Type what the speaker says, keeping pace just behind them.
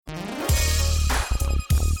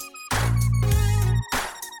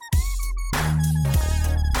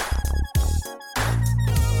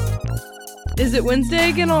Is it Wednesday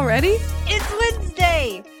again already? It's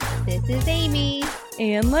Wednesday! This is Amy.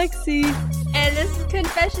 And Lexi. And this is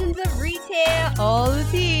Confessions of Retail, all the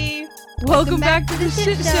tea. Welcome back to the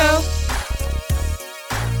Shit Show.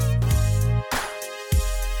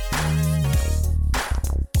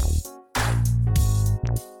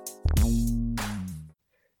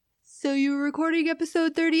 So you were recording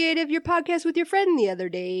episode 38 of your podcast with your friend the other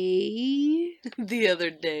day. The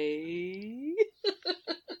other day.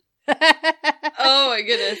 Oh my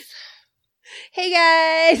goodness. Hey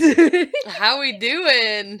guys! How we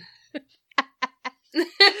doing?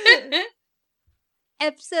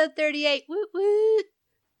 Episode 38. Woot woot.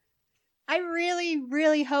 I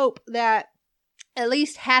really hope that at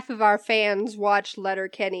least half of our fans watch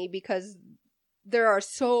Letterkenny, because there are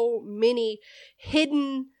so many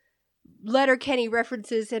hidden Letterkenny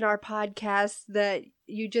references in our podcast that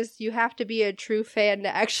you have to be a true fan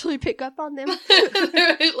to actually pick up on them.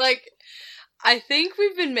 Like, I think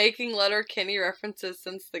we've been making Letterkenny references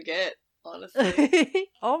since the get, honestly.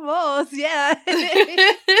 Almost, yeah.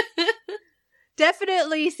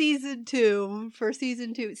 Definitely season 2 for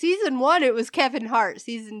season 2. Season 1, it was Kevin Hart.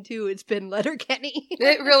 Season 2, it's been Letterkenny.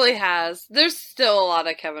 It really has. There's still a lot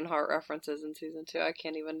of Kevin Hart references in season 2. I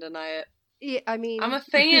can't even deny it. Yeah, I mean, I'm a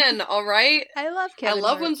fan, alright? I love Kevin I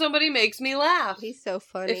love Hart. when somebody makes me laugh. He's so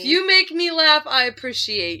funny. If you make me laugh, I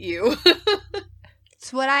appreciate you.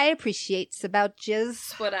 It's what I appreciate about Jizz.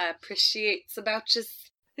 That's what I appreciate about you.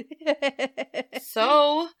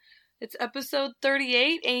 So, it's episode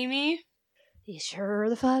 38, Amy. It sure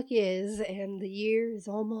the fuck is, and the year is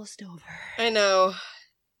almost over. I know.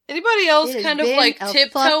 Anybody else It kind has of been like a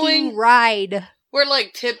tiptoeing? fucking ride. We're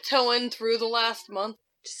like tiptoeing through the last month.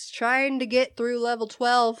 Just trying to get through level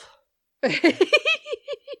 12.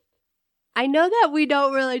 I know that we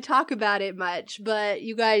don't really talk about it much, but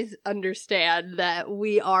you guys understand that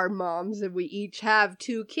we are moms and we each have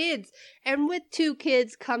 2 kids. And with 2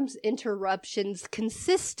 kids comes interruptions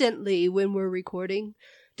consistently when we're recording.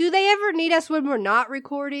 Do they ever need us when we're not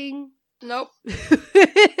recording? Nope.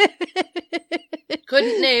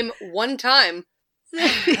 Couldn't name one time.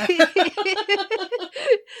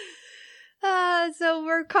 So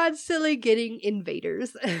we're constantly getting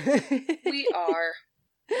invaders. We are.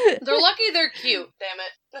 They're lucky they're cute, damn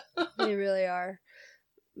it. They really are.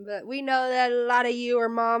 But we know that a lot of you are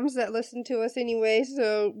moms that listen to us anyway,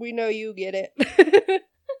 so we know you get it.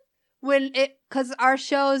 Because our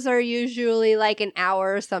shows are usually like an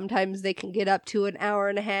hour, sometimes they can get up to an hour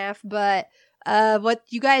and a half, but what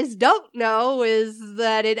you guys don't know is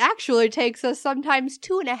that it actually takes us sometimes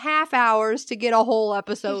 2.5 hours to get a whole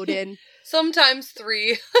episode in. Sometimes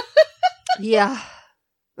 3. Yeah.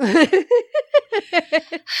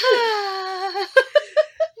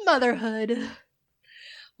 Motherhood.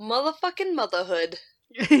 Motherfucking motherhood.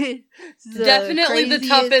 The Definitely the craziest-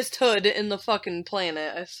 toughest hood in the fucking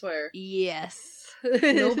planet, I swear. Yes.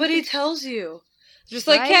 Nobody tells you. Just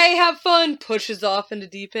like, Right? hey, have fun, pushes off into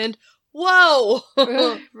deep end. Whoa!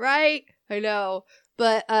 Right? I know.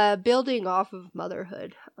 But building off of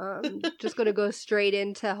motherhood, just gonna go straight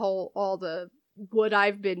into all the what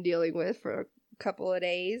I've been dealing with for a couple of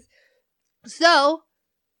days. So,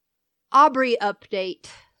 Aubrey update.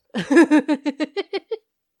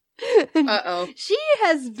 Uh-oh. She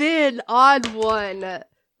has been on one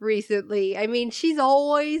recently. I mean, she's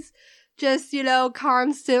always just,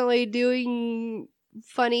 constantly doing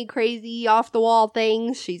funny, crazy, off-the-wall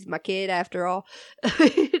things. She's my kid, after all.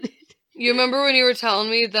 You remember when you were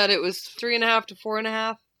telling me that it was 3.5 to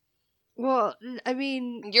 4.5? Well, I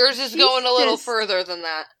mean... Yours is going a little further than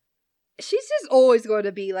that. She's just always going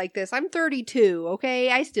to be like this. I'm 32,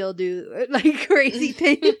 okay? I still do, crazy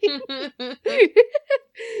things.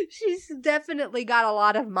 She's definitely got a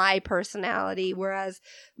lot of my personality, whereas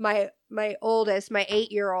my oldest, my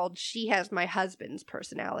 8-year-old, she has my husband's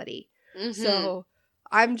personality. Mm-hmm. So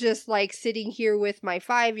I'm just, sitting here with my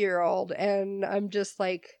 5-year-old, and I'm just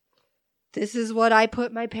this is what I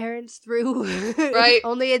put my parents through. Right.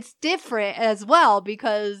 Only it's different as well,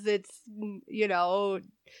 because it's,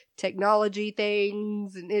 technology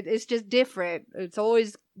things, and it's just different. It's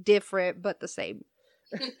always different, but the same.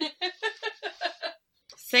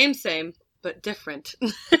 Same, but different.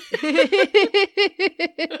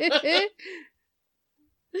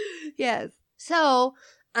 Yes. So,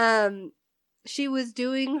 she was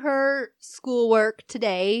doing her schoolwork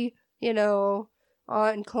today,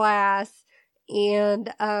 on class,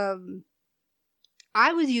 and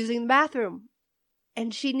I was using the bathroom,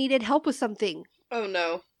 and she needed help with something. Oh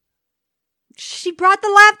no. She brought the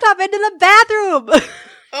laptop into the bathroom.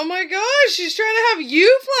 Oh my gosh, she's trying to have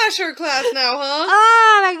you flash her class now, huh?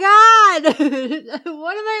 Oh my god!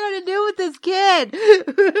 What am I going to do with this kid?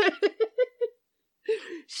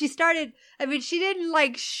 She started, she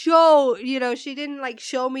didn't show, she didn't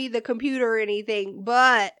show me the computer or anything,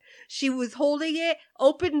 but she was holding it,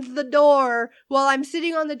 opened the door while I'm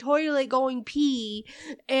sitting on the toilet going pee,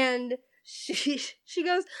 and she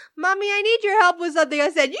goes, "Mommy, I need your help with something."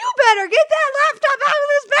 I said, "You better get that laptop out of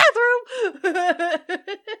this bathroom."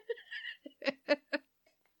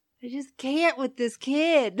 I just can't with this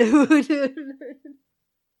kid.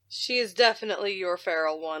 She is definitely your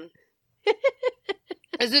feral one.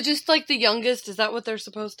 Is it just the youngest? Is that what they're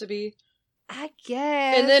supposed to be? I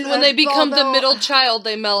guess. And then when they become the middle child,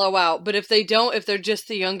 they mellow out. But if they don't, if they're just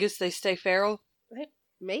the youngest, they stay feral?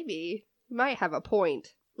 Maybe. You might have a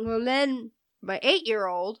point. Well, then my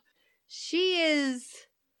 8-year-old, she's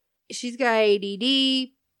got ADD.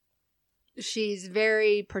 She's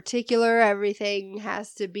very particular. Everything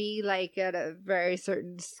has to be at a very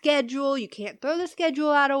certain schedule. You can't throw the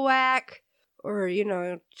schedule out of whack. Or,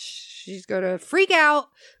 she's gonna freak out.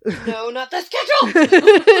 No, not the schedule!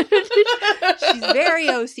 She's very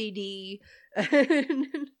OCD.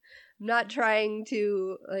 I'm not trying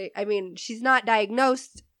to, she's not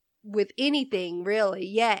diagnosed with anything, really,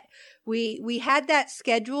 yet. We had that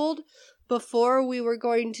scheduled before we were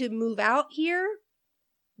going to move out here.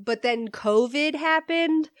 But then COVID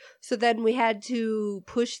happened. So then we had to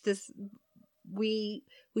push this. We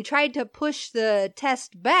tried to push the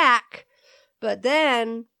test back. But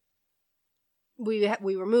then we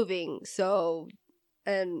were moving, so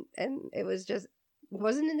and it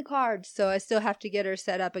wasn't in the cards, so I still have to get her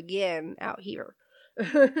set up again out here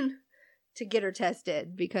to get her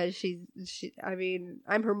tested because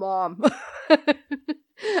I'm her mom.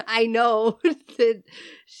 I know that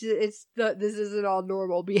this isn't all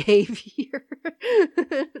normal behavior.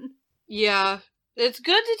 Yeah, it's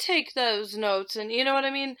good to take those notes, and you know what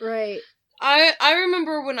I mean? Right. I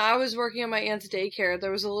remember when I was working at my aunt's daycare, there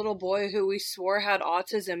was a little boy who we swore had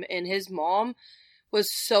autism, and his mom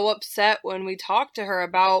was so upset when we talked to her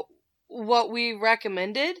about what we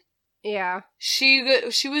recommended. Yeah. She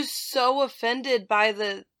was so offended by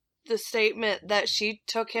the statement that she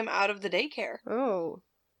took him out of the daycare. Oh.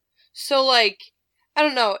 So, I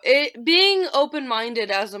don't know. Being open-minded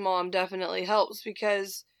as a mom definitely helps,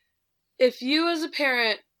 because if you as a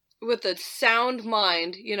parent with a sound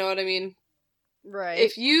mind, you know what I mean? Right.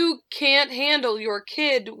 If you can't handle your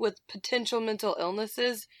kid with potential mental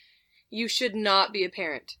illnesses, you should not be a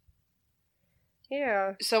parent.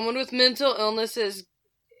 Yeah. Someone with mental illnesses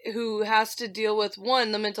who has to deal with,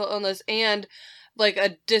 one, the mental illness and,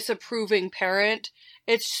 a disapproving parent,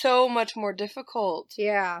 it's so much more difficult.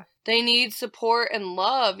 Yeah. They need support and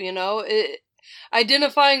love,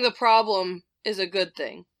 identifying the problem is a good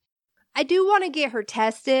thing. I do want to get her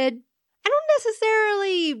tested. I don't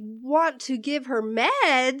necessarily want to give her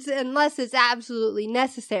meds unless it's absolutely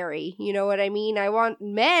necessary. You know what I mean? I want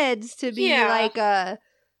meds to be a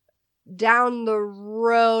down the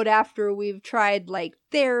road after we've tried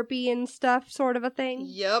therapy and stuff sort of a thing.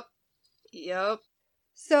 Yep.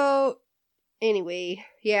 So, anyway,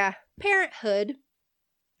 yeah. Parenthood.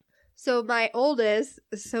 So my oldest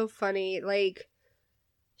is so funny.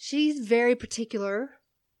 She's very particular.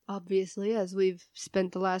 Obviously, as we've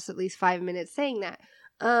spent the last at least 5 minutes saying that.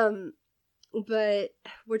 But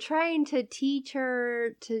we're trying to teach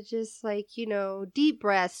her to just deep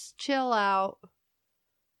breaths, chill out.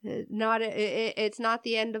 It's not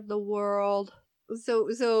the end of the world.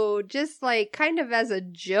 So just kind of as a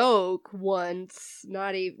joke once,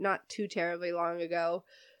 not too terribly long ago,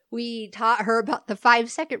 we taught her about the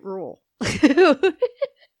 5-second rule.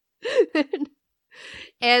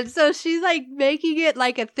 And so she's making it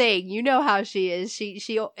a thing. You know how she is.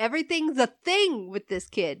 She everything's a thing with this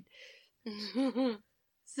kid.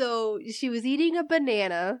 So she was eating a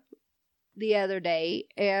banana the other day,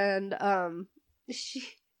 and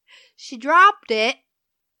she dropped it,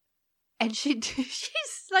 and she's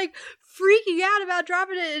freaking out about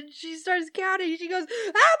dropping it, and she starts counting. She goes,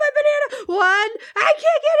 "Ah, my banana! 1, I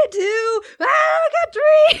can't get it. 2, I got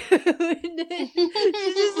 3." And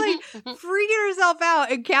she's just freaking herself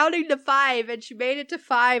out and counting to 5, and she made it to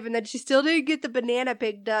 5, and then she still didn't get the banana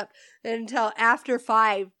picked up until after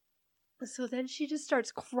 5. So then she just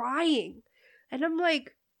starts crying, and I'm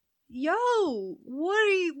like, "Yo,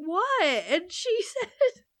 what?" And she said,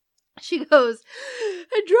 she goes,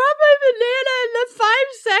 "I dropped my banana and the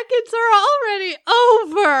 5 seconds are already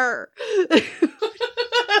over."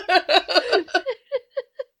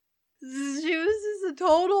 She was just a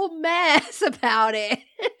total mess about it.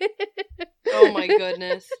 Oh my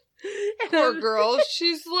goodness. Poor girl.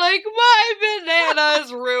 She's like, my banana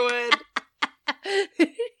is ruined.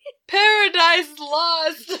 Paradise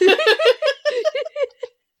lost.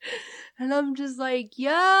 And I'm just like,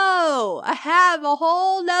 yo, I have a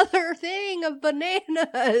whole nother thing of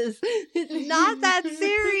bananas. It's not that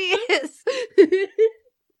serious.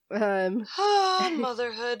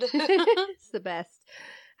 Motherhood. It's the best.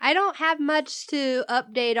 I don't have much to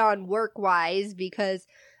update on work-wise because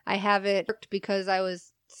I haven't worked because I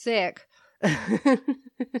was sick.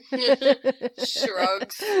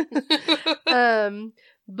 Shrugs.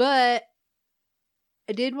 But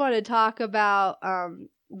I did want to talk about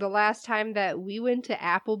the last time that we went to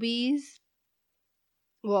Applebee's.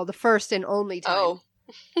 Well, the first and only time. Oh.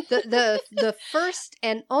 the first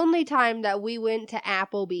and only time that we went to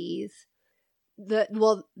Applebee's. The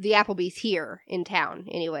Applebee's here in town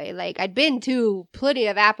anyway. Like, I'd been to plenty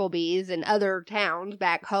of Applebee's in other towns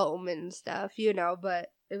back home and stuff, but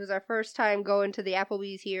it was our first time going to the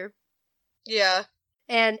Applebee's here. Yeah.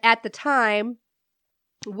 And at the time,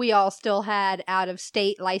 we all still had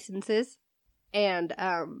out-of-state licenses. And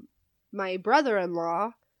my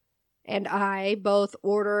brother-in-law and I both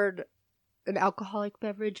ordered an alcoholic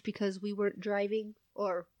beverage because we weren't driving.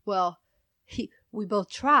 Or, well, we both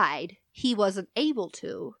tried. He wasn't able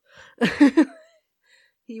to.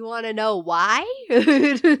 You want to know why?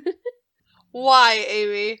 Why,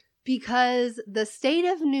 Amy? Because the state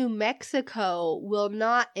of New Mexico will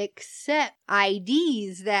not accept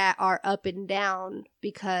IDs that are up and down.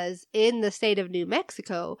 Because in the state of New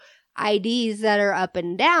Mexico, IDs that are up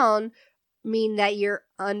and down mean that you're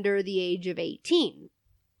under the age of 18.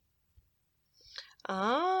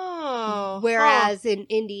 Oh. Whereas in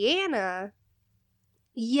Indiana,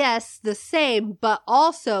 yes, the same, but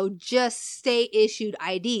also just state-issued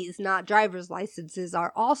IDs, not driver's licenses,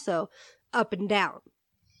 are also up and down.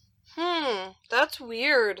 That's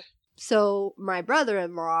weird. So my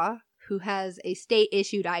brother-in-law, who has a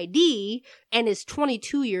state-issued ID and is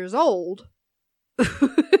 22 years old,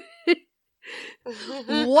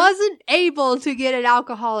 wasn't able to get an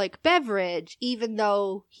alcoholic beverage, even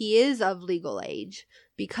though he is of legal age,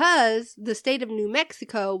 because the state of New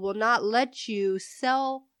Mexico will not let you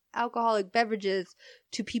sell alcoholic beverages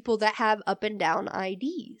to people that have up and down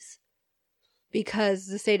IDs. Because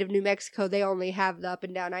the state of New Mexico, they only have the up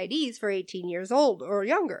and down IDs for 18 years old or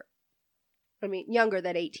younger. I mean, younger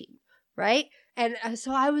than 18, right? And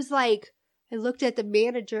so I was like, I looked at the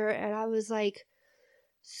manager and I was like,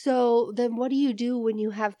 so then what do you do when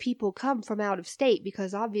you have people come from out of state?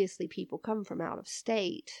 Because obviously people come from out of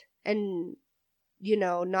state. And,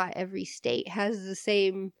 not every state has the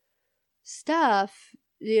same stuff.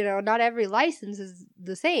 Not every license is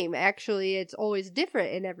the same. Actually, it's always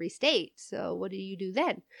different in every state. So what do you do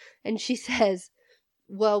then? And she says,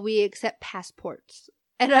 well, we accept passports.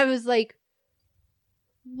 And I was like,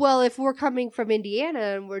 well, if we're coming from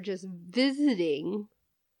Indiana and we're just visiting,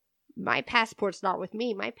 my passport's not with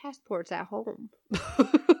me. My passport's at home.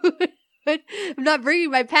 I'm not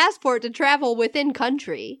bringing my passport to travel within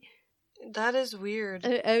country. That is weird.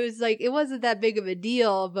 I was like, it wasn't that big of a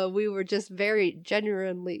deal, but we were just very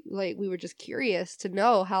genuinely, we were just curious to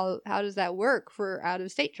know how does that work for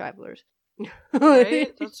out-of-state travelers.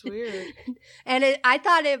 Right? That's weird. And I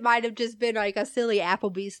thought it might have just been like a silly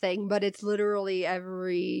Applebee's thing, but it's literally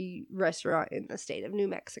every restaurant in the state of New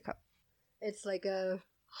Mexico. It's like a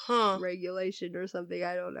regulation or something,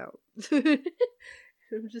 I don't know.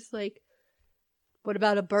 I'm just like, what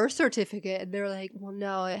about a birth certificate? And they're like, well,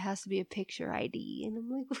 no, it has to be a picture ID. And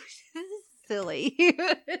I'm like, this is silly.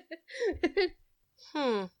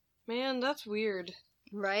 Man, that's weird.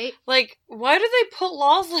 Right? Like, why do they put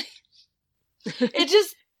laws like... It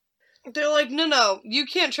just... They're like, no, you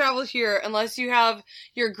can't travel here unless you have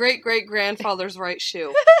your great-great-grandfather's right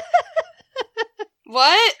shoe.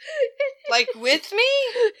 What? Like, with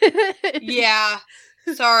me? Yeah.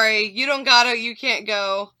 Sorry, you don't gotta, you can't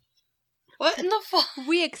go. What in the fuck?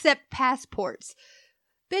 We accept passports.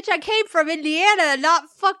 Bitch, I came from Indiana, not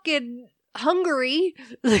fucking Hungary.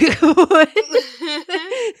 Like, what?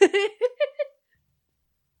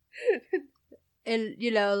 And,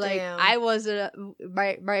 Damn. I wasn't,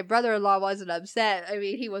 my brother-in-law wasn't upset. I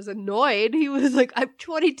mean, he was annoyed. He was like, I'm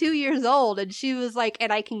 22 years old. And she was like,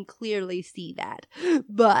 and I can clearly see that.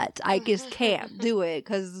 But I just can't do it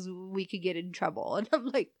because we could get in trouble. And I'm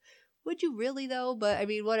like, would you really, though? But, I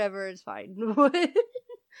mean, whatever, it's fine.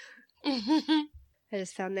 I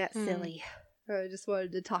just found that silly. I just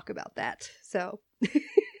wanted to talk about that. So,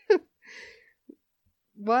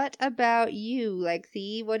 what about you,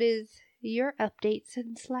 Lexi? What is your update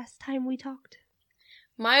since last time we talked?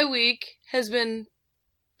 My week has been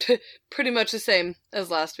Pretty much the same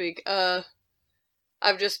as last week.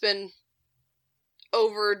 I've just been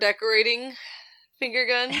over decorating finger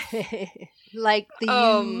guns. Like the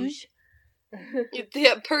usual.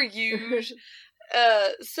 Yeah, per usual.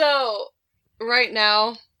 So right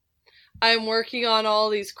now I'm working on all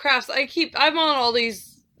these crafts. I'm on all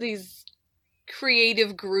these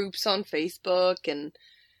creative groups on Facebook, and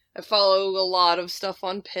I follow a lot of stuff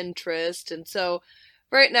on Pinterest, and so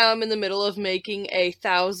right now I'm in the middle of making a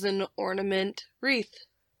 1,000 ornament wreath.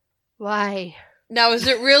 Why? Now, is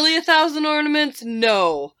it really 1,000 ornaments?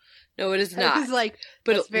 No. No, it is not. It's like,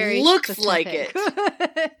 but it very looks specific. like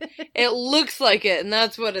it. It looks like it, and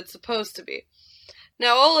that's what it's supposed to be.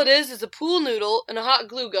 Now, all it is a pool noodle and a hot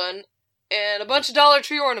glue gun and a bunch of Dollar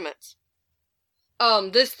Tree ornaments.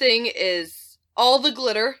 This thing is all the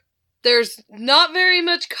glitter. There's not very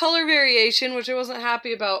much color variation, which I wasn't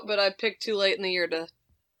happy about, but I picked too late in the year to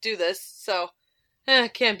do this, so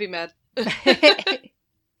can't be mad.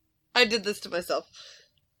 I did this to myself.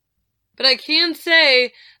 But I can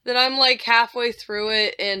say that I'm like halfway through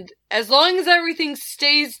it, and as long as everything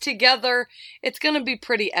stays together, it's gonna be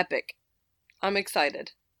pretty epic. I'm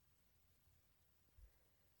excited.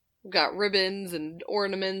 We've got ribbons and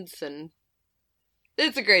ornaments, and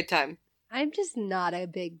it's a great time. I'm just not a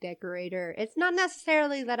big decorator. It's not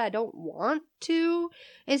necessarily that I don't want to.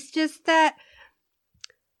 It's just that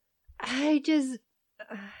I just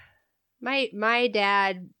my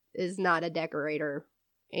dad is not a decorator,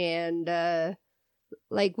 and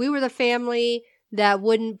like we were the family that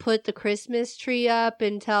wouldn't put the Christmas tree up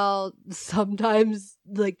until sometimes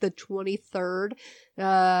like the 23rd,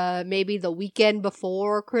 maybe the weekend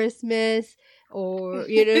before Christmas, or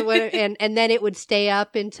and then it would stay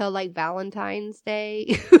up until like Valentine's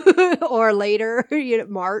Day or later,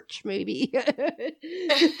 March maybe.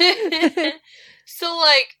 So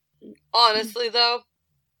like, honestly though,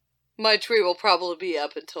 my tree will probably be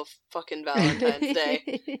up until fucking Valentine's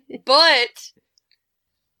Day. But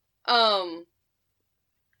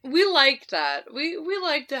we like that. We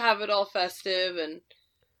like to have it all festive, and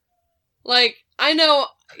like, I know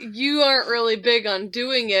you aren't really big on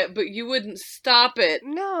doing it, but you wouldn't stop it.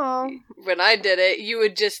 No. When I did it, you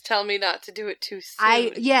would just tell me not to do it too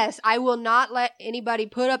soon. Yes, I will not let anybody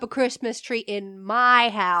put up a Christmas tree in my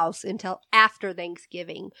house until after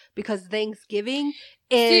Thanksgiving, because Thanksgiving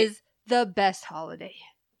is the best holiday.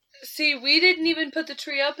 See, we didn't even put the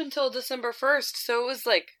tree up until December 1st, so it was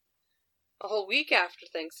like a whole week after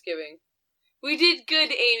Thanksgiving. We did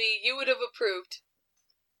good, Amy. You would have approved.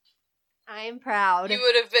 I am proud. You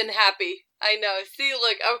would have been happy. I know. See,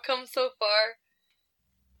 look, I've come so far.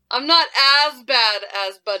 I'm not as bad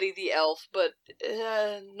as Buddy the Elf, but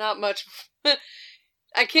not much.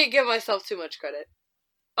 I can't give myself too much credit.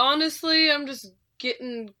 Honestly, I'm just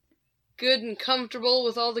getting good and comfortable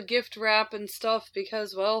with all the gift wrap and stuff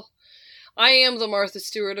because, well, I am the Martha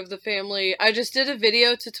Stewart of the family. I just did a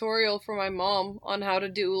video tutorial for my mom on how to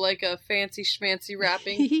do like a fancy schmancy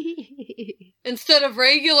wrapping. Instead of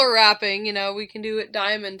regular wrapping, we can do it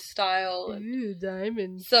diamond style. Ooh,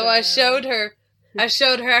 diamond So style. I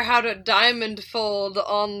showed her how to diamond fold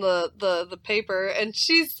on the paper, and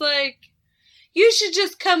she's like, "You should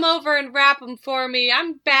just come over and wrap them for me.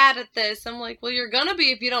 I'm bad at this." I'm like, "Well, you're gonna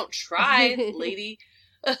be if you don't try, lady."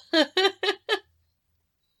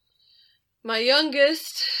 My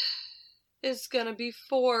youngest is gonna be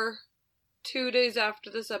 4, 2 days after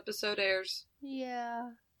this episode airs.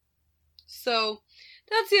 Yeah. So,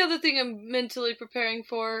 that's the other thing I'm mentally preparing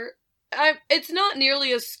for. It's not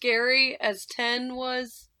nearly as scary as 10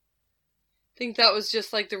 was. I think that was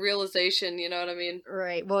just like the realization, you know what I mean?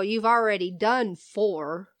 Right. Well, you've already done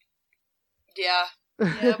 4. Yeah.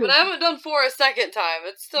 Yeah, but I haven't done 4 a second time.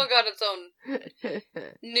 It's still got its own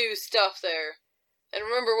new stuff there. And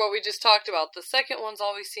remember what we just talked about. The second ones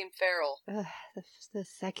always seem feral. The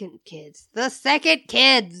second kids. The second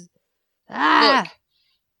kids! Ah! Look,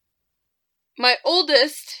 my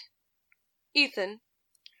oldest, Ethan,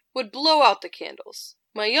 would blow out the candles.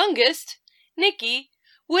 My youngest, Nikki,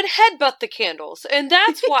 would headbutt the candles. And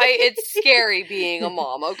that's why it's scary being a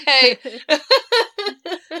mom, okay?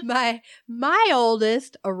 My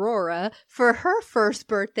oldest, Aurora, for her first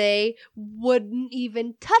birthday, wouldn't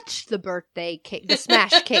even touch the birthday cake, the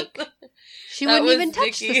smash cake. She wouldn't even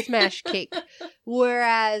touch the smash cake.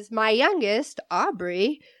 Whereas my youngest,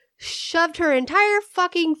 Aubrey, shoved her entire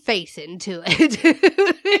fucking face into it.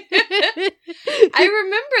 I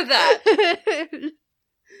remember that.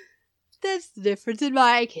 That's the difference in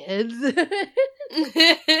my kids.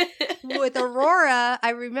 With Aurora,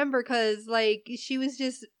 I remember because, like, she was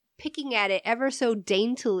just picking at it ever so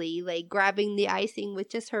daintily, like grabbing the icing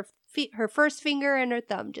with just her first finger and her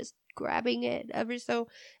thumb, just grabbing it ever so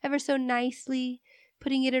nicely,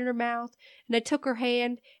 putting it in her mouth. And I took her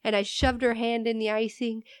hand and I shoved her hand in the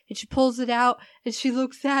icing, and she pulls it out and she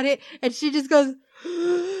looks at it and she just goes,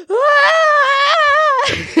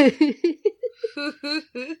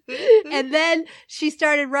 and then she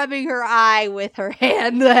started rubbing her eye with her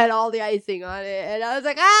hand that had all the icing on it, and I was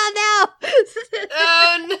like, oh no.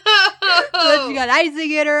 Oh no. So she got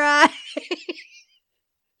icing in her eye.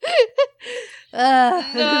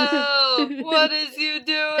 No, what is you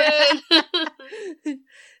doing?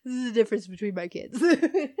 This is the difference between my kids.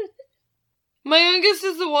 My youngest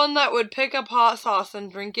is the one that would pick up hot sauce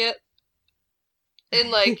and drink it. And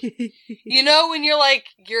like, you know when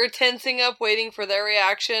you're tensing up waiting for their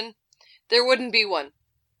reaction? There wouldn't be one.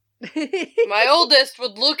 My oldest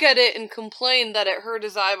would look at it and complain that it hurt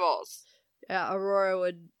his eyeballs. Yeah, Aurora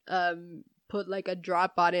would put like a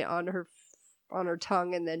drop on it on her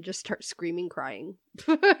tongue and then just start screaming, crying.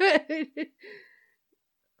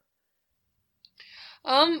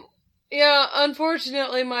 Yeah,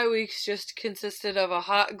 unfortunately my weeks just consisted of a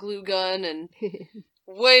hot glue gun and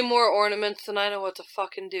way more ornaments than I know what to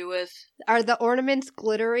fucking do with. Are the ornaments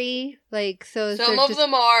glittery? Like, so some of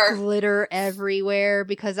them are glitter everywhere,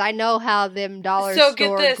 because I know how them dollar store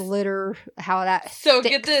glitter, how that So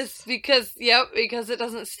sticks. get this, because it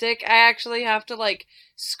doesn't stick, I actually have to like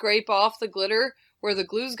scrape off the glitter where the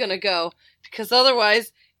glue's gonna go, because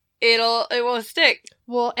otherwise it won't stick.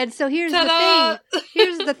 Well, and so here's Ta-da! the thing.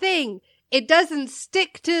 Here's the thing. It doesn't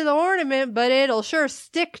stick to the ornament, but it'll sure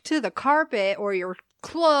stick to the carpet or your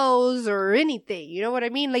clothes or anything. You know what I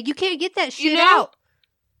mean? Like, you can't get that shit out.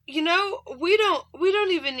 You know, we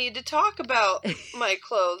don't even need to talk about my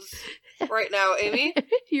clothes right now, Amy.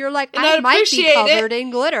 You're like, and I might be covered in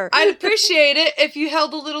glitter. I'd appreciate it if you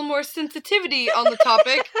held a little more sensitivity on the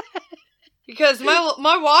topic. Because my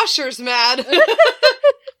washer's mad.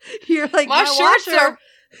 You're like, my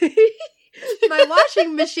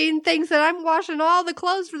washing machine thinks that I'm washing all the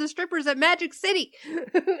clothes for the strippers at Magic City.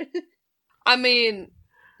 I mean,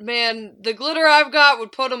 man, the glitter I've got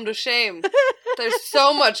would put them to shame. There's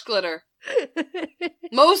so much glitter.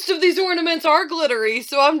 Most of these ornaments are glittery,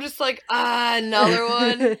 so I'm just like, another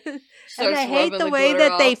one. And I hate the way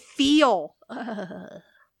that they feel.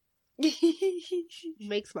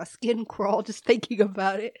 Makes my skin crawl just thinking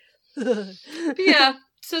about it. Yeah,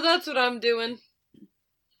 so that's what I'm doing.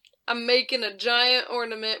 I'm making a giant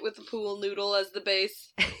ornament with a pool noodle as the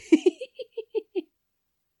base.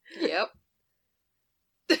 Yep.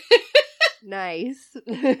 Nice.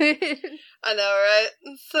 I know, right?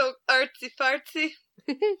 So artsy fartsy.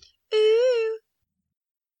 Ooh.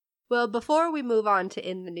 Well, before we move on to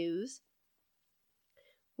In the News,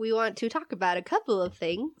 we want to talk about a couple of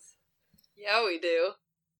things. Yeah, we do.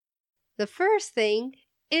 The first thing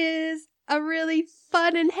is a really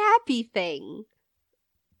fun and happy thing.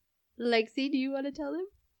 Lexi, do you want to tell them?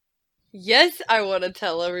 Yes, I want to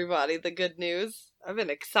tell everybody the good news. I've been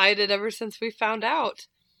excited ever since we found out.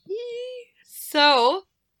 Yay! So,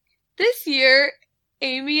 this year,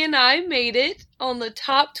 Amy and I made it on the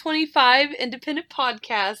top 25 independent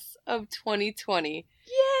podcasts of 2020.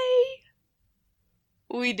 Yay!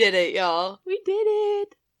 We did it, y'all. We did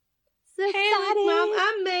it! So Hey, excited! look, Mom,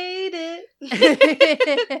 I made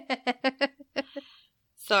it.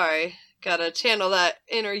 Sorry, gotta channel that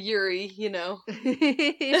inner Yuri, you know.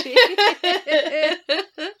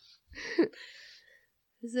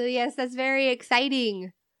 So yes, that's very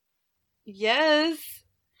exciting. Yes.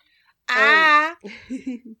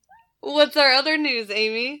 What's our other news,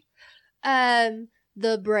 Amy?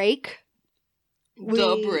 The break.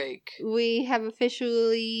 The break. We have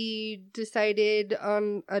officially decided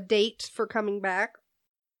on a date for coming back.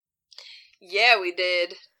 Yeah, we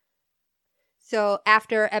did. So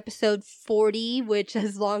after episode 40, which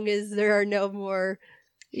as long as there are no more,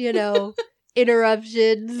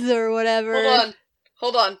 interruptions or whatever.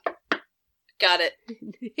 Hold on. Got it.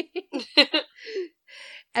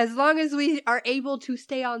 As long as we are able to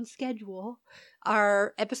stay on schedule,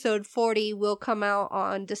 our episode 40 will come out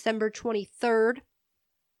on December 23rd.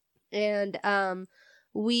 And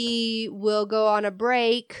we will go on a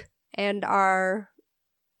break, and our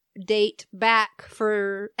date back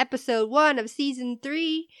for episode 1 of season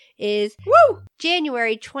 3 is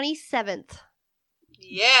January 27th.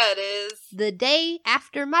 Yeah, it is. The day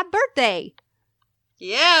after my birthday.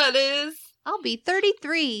 Yeah, it is. I'll be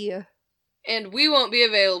 33. And we won't be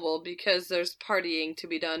available because there's partying to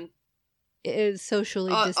be done. It is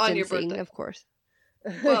socially distancing, on your birthday. of course.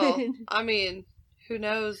 Well, I mean, who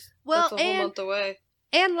knows? Well, that's a whole month away.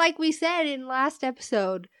 And like we said in last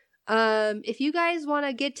episode, If you guys want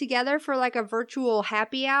to get together for like a virtual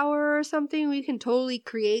happy hour or something, we can totally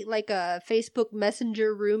create like a Facebook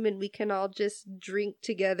Messenger room and we can all just drink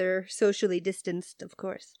together, socially distanced, of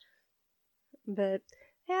course. But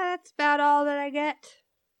yeah, that's about all that I get.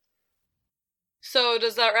 So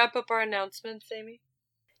does that wrap up our announcements, Amy?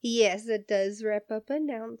 Yes, it does wrap up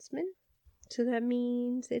announcement. So that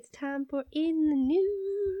means it's time for In the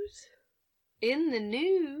News. In the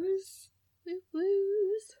news.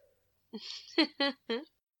 Woo-woos.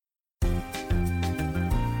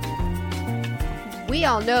 We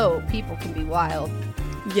all know people can be wild.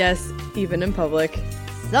 Yes, even in public.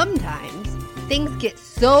 Sometimes things get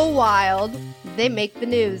so wild, they make the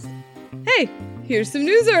news. Hey, here's some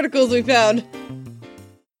news articles we found.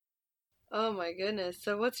 Oh my goodness.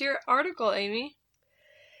 So what's your article, Amy?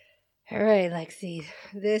 All right, Lexi.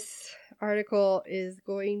 This article is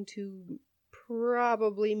going to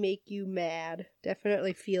probably make you mad.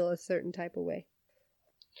 Definitely feel a certain type of way.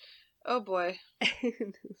 Oh boy.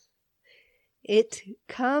 It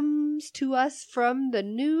comes to us from the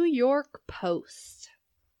New York Post.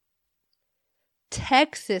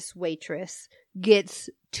 Texas waitress gets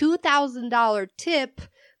 $2,000 tip,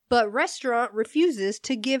 but restaurant refuses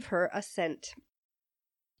to give her a cent.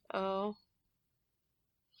 Oh.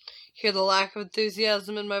 Hear the lack of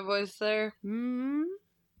enthusiasm in my voice there?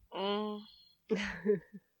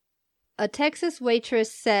 A Texas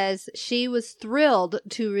waitress says she was thrilled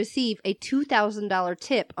to receive a $2,000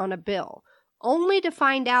 tip on a bill, only to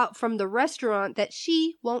find out from the restaurant that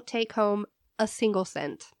she won't take home a single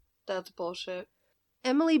cent. That's bullshit.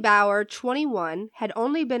 Emily Bauer, 21, had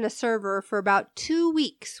only been a server for about 2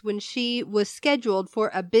 weeks when she was scheduled for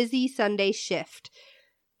a busy Sunday shift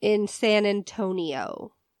in San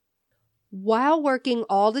Antonio. While working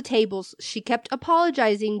all the tables, she kept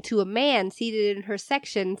apologizing to a man seated in her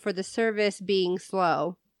section for the service being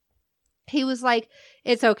slow. He was like,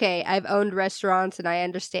 "It's okay, I've owned restaurants and I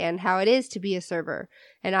understand how it is to be a server."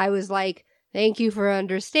 And I was like, "Thank you for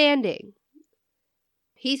understanding."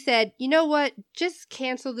 He said, "You know what? Just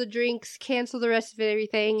cancel the drinks, cancel the rest of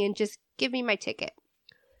everything, and just give me my ticket."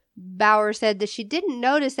 Bauer said that she didn't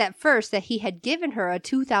notice at first that he had given her a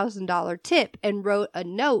 $2,000 tip and wrote a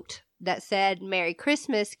note that said, "Merry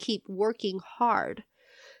Christmas, keep working hard."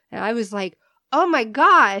 And I was like, "Oh my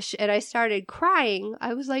gosh." And I started crying.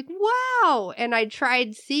 I was like, "Wow." And I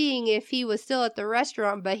tried seeing if he was still at the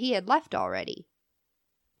restaurant, but he had left already.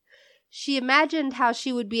 She imagined how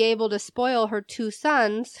she would be able to spoil her 2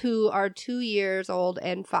 sons, who are 2 years old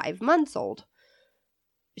and 5 months old.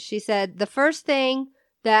 She said, "The first thing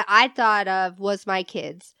that I thought of was my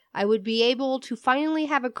kids. I would be able to finally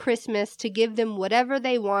have a Christmas to give them whatever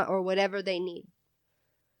they want or whatever they need."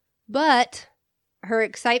 But her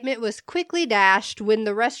excitement was quickly dashed when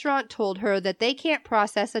the restaurant told her that they can't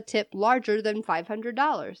process a tip larger than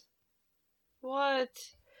 $500.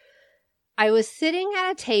 What? I was sitting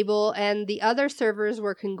at a table and the other servers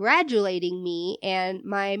were congratulating me, and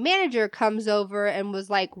my manager comes over and was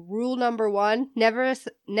like, "Rule number 1, never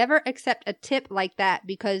accept a tip like that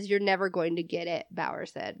because you're never going to get it," Bauer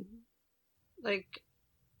said. Like,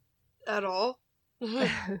 at all?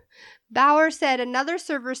 Bauer said another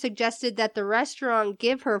server suggested that the restaurant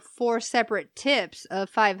give her 4 separate tips of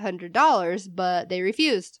 $500, but they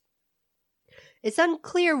refused. It's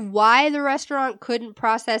unclear why the restaurant couldn't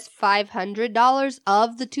process $500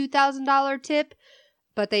 of the $2,000 tip,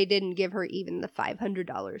 but they didn't give her even the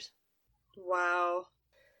 $500. Wow.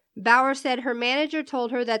 Bauer said her manager told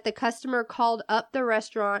her that the customer called up the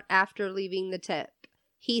restaurant after leaving the tip.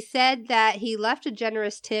 He said that he left a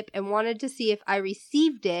generous tip and wanted to see if I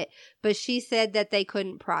received it, but she said that they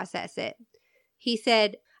couldn't process it. He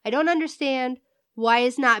said, "I don't understand why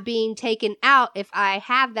it's not being taken out if I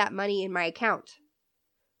have that money in my account."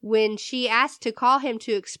 When she asked to call him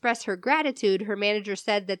to express her gratitude, her manager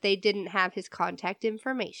said that they didn't have his contact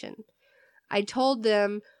information. "I told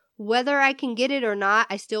them whether I can get it or not,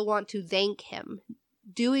 I still want to thank him.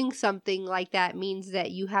 Doing something like that means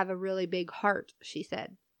that you have a really big heart," she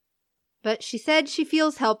said. But she said she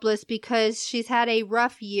feels helpless because she's had a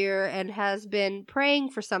rough year and has been praying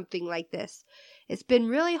for something like this. "It's been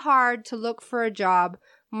really hard to look for a job.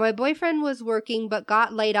 My boyfriend was working but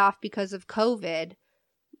got laid off because of COVID.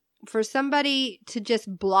 For somebody to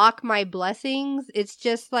just block my blessings, it's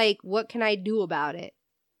just like, what can I do about it?"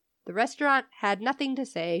 The restaurant had nothing to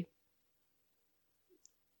say.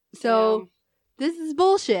 So, this is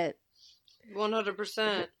bullshit.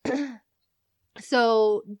 100%.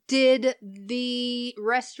 So, did the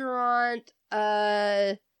restaurant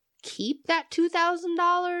keep that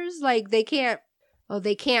 $2,000? Like, they can't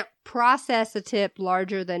process a tip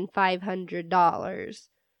larger than $500.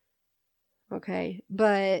 Okay,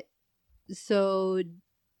 but so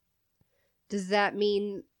does that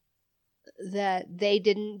mean that they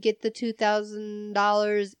didn't get the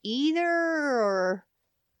 $2,000 either, or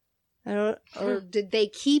I don't, or did they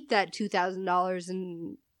keep that $2,000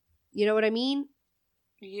 and you know what I mean?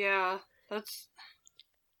 Yeah, that's...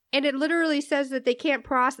 And it literally says that they can't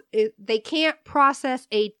process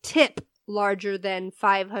a tip larger than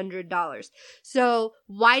 $500. So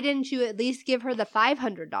why didn't you at least give her the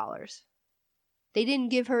 $500? They didn't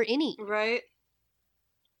give her any. Right?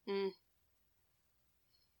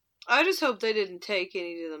 I just hope they didn't take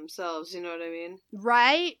any to themselves, you know what I mean?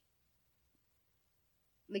 Right?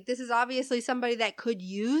 Like, this is obviously somebody that could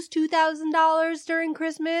use $2,000 during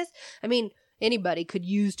Christmas. I mean, anybody could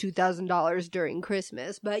use $2,000 during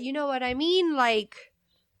Christmas, but you know what I mean? Like,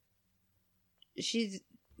 she's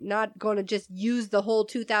not going to just use the whole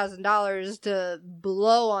 $2,000 to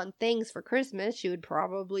blow on things for Christmas. She would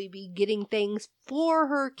probably be getting things for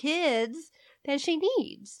her kids that she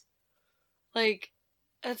needs. Like,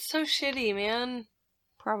 that's so shitty, man.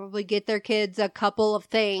 Probably get their kids a couple of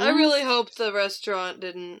things. I really hope the restaurant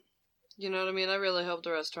didn't, you know what I mean? I really hope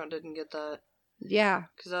the restaurant didn't get that. Yeah.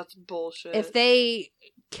 Because that's bullshit. If they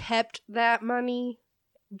kept that money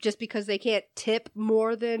just because they can't tip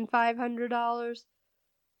more than $500,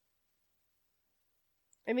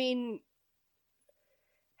 I mean,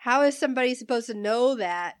 how is somebody supposed to know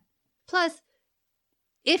that? Plus,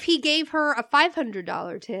 if he gave her a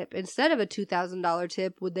 $500 tip instead of a $2,000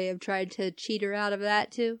 tip, would they have tried to cheat her out of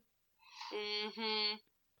that too? Mm-hmm.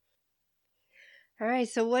 All right,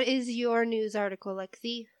 so what is your news article,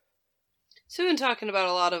 Lexi? So we've been talking about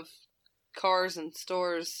a lot of cars and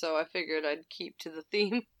stores, so I figured I'd keep to the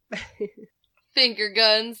theme. Finger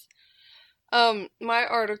guns. My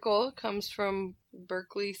article comes from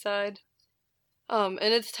Berkeley side. And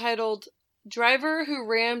it's titled, Driver Who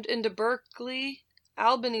Rammed into Berkeley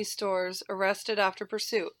Albany Stores Arrested After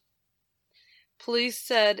Pursuit. Police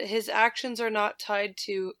said his actions are not tied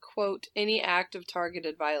to, quote, any act of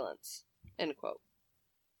targeted violence, end quote.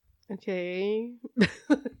 Okay.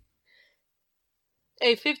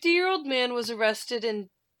 A 50-year-old man was arrested in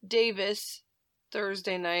Davis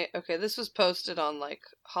Thursday night. Okay, this was posted on, like,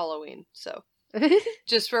 Halloween, so.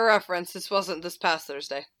 Just for reference, this wasn't this past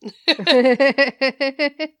Thursday.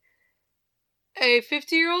 A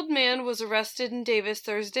 50-year-old man was arrested in Davis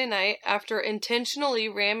Thursday night after intentionally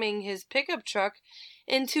ramming his pickup truck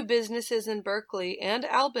into businesses in Berkeley and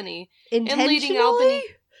Albany. Intentionally? And leading Albany...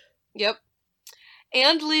 Yep.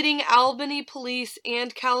 And leading Albany police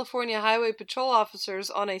and California Highway Patrol officers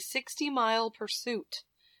on a 60-mile pursuit,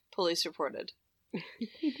 police reported.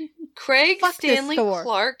 Craig Stanley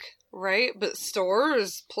Clark, right? But store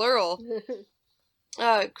is plural.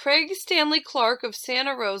 Craig Stanley Clark of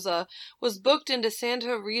Santa Rosa was booked into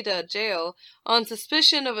Santa Rita jail on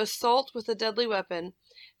suspicion of assault with a deadly weapon,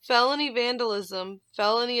 felony vandalism,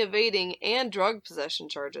 felony evading, and drug possession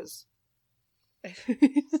charges.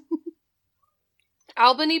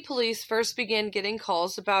 Albany police first began getting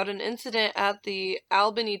calls about an incident at the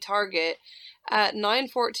Albany Target at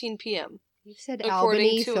 9:14 p.m. You've said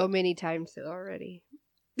Albany so many times already.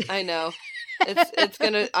 I know.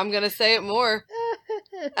 I'm gonna say it more.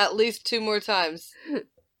 At least 2 more times.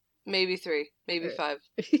 Maybe 3. Maybe 5.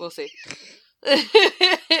 We'll see.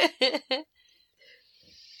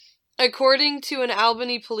 According to an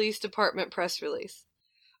Albany Police Department press release,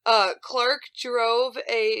 Clark drove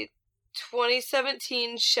a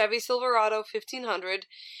 2017 Chevy Silverado 1500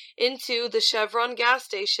 into the Chevron gas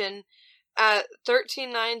station at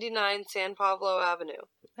 1399 San Pablo Avenue.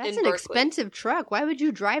 That's an expensive truck. Why would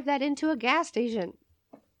you drive that into a gas station?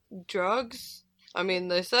 Drugs? I mean,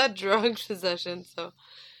 they said drug possession, so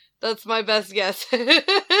that's my best guess.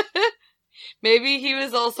 Maybe he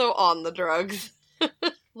was also on the drugs.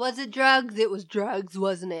 Was it drugs? It was drugs,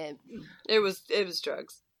 wasn't it? It was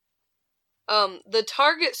drugs. The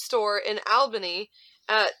Target store in Albany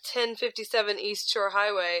at 1057 East Shore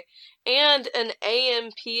Highway and an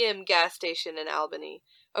AM/PM gas station in Albany,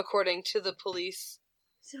 according to the police.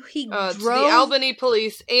 So he drove... to the Albany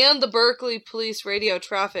police and the Berkeley police radio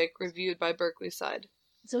traffic reviewed by Berkeley side.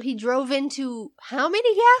 So he drove into how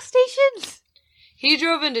many gas stations? He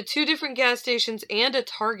drove into 2 different gas stations and a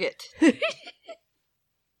Target.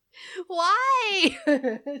 Why?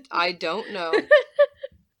 I don't know.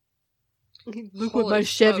 Look what my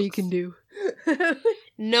Chevy can do.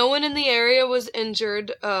 No one in the area was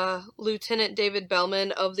injured, Lieutenant David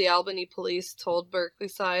Bellman of the Albany police told Berkeley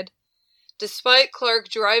side. Despite Clark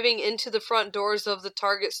driving into the front doors of the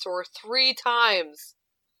Target store 3 times.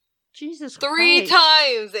 Jesus Christ. 3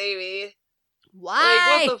 times, Amy.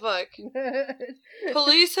 Why? Like, what the fuck?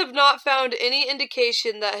 Police have not found any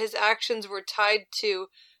indication that his actions were tied to,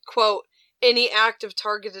 quote, any act of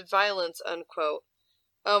targeted violence, unquote.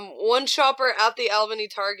 One shopper at the Albany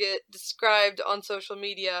Target described on social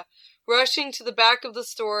media rushing to the back of the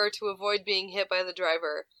store to avoid being hit by the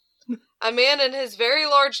driver. A man in his very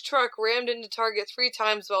large truck rammed into Target 3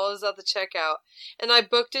 times while I was at the checkout, and I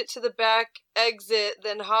booked it to the back exit,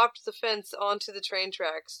 then hopped the fence onto the train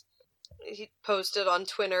tracks. He posted on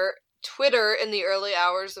Twitter in the early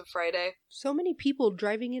hours of Friday. So many people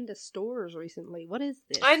driving into stores recently. What is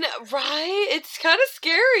this? I know, right? It's kind of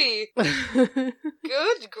scary.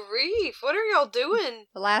 Good grief. What are y'all doing?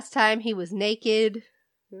 The last time he was naked.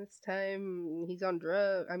 This time he's on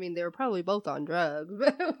drugs. I mean, they were probably both on drugs.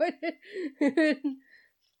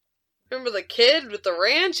 Remember the kid with the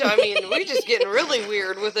ranch? I mean, we're just getting really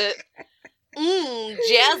weird with it.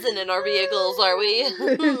 Jazzing in our vehicles, are we?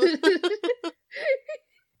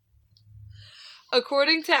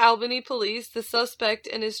 According to Albany police, the suspect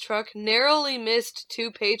and his truck narrowly missed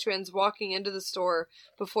 2 patrons walking into the store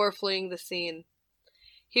before fleeing the scene.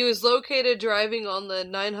 He was located driving on the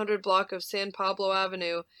 900 block of San Pablo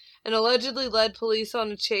Avenue and allegedly led police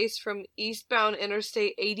on a chase from eastbound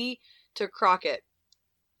Interstate 80 to Crockett.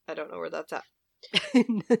 I don't know where that's at.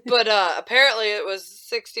 But apparently it was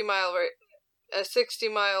a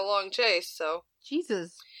 60-mile long chase, so.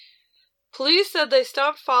 Jesus. Police said they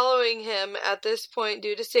stopped following him at this point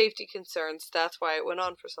due to safety concerns. That's why it went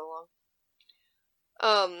on for so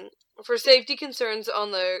long. For safety concerns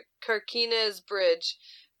on the Carquinez Bridge,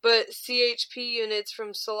 but CHP units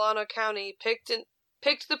from Solano County picked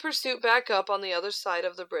the pursuit back up on the other side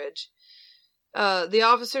of the bridge. The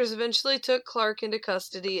officers eventually took Clark into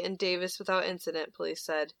custody in Davis without incident, police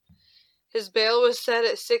said. His bail was set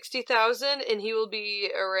at $60,000 and he will be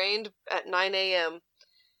arraigned at 9 a.m.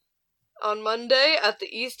 on Monday at the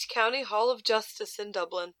East County Hall of Justice in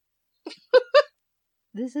Dublin.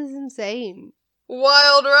 This is insane.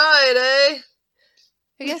 Wild ride, eh?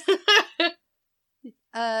 I guess.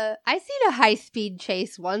 I seen a high-speed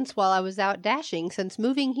chase once while I was out dashing since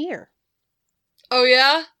moving here. Oh,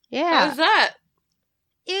 yeah? Yeah. How's that?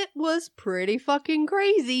 It was pretty fucking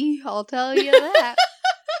crazy, I'll tell you that.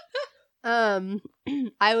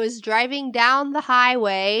 I was driving down the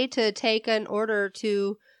highway to take an order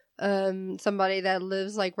to somebody that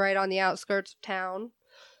lives like right on the outskirts of town.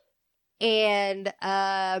 And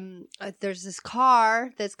there's this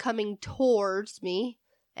car that's coming towards me.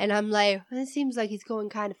 And I'm like, it seems like he's going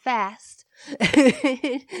kind of fast.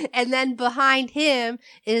 And then behind him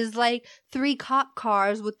is like 3 cop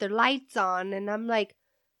cars with their lights on. And I'm like,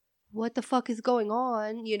 what the fuck is going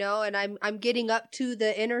on? You know, and I'm getting up to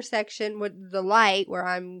the intersection with the light where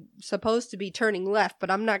I'm supposed to be turning left, but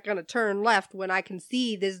I'm not going to turn left when I can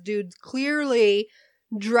see this dude's clearly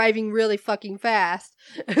driving really fucking fast.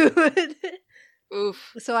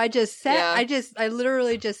 Oof. So I just sat, Yeah. I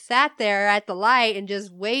literally just sat there at the light and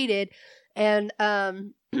just waited. And,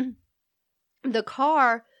 the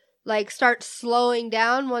car like starts slowing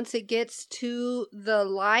down once it gets to the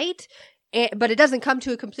light, but it doesn't come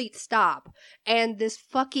to a complete stop. And this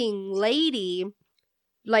fucking lady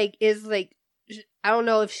like is like, I don't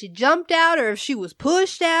know if she jumped out or if she was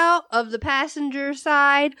pushed out of the passenger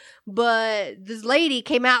side, but this lady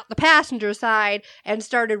came out the passenger side and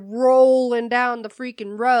started rolling down the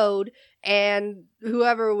freaking road, and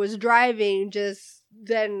whoever was driving just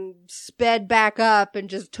then sped back up and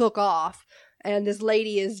just took off, and this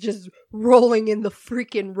lady is just rolling in the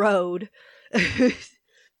freaking road.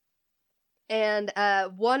 And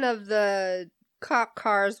one of the cop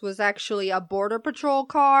cars was actually a border patrol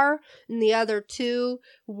car, and the other 2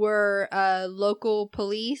 were local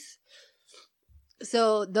police.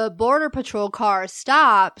 So the border patrol car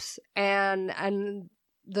stops, and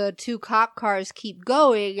the 2 cop cars keep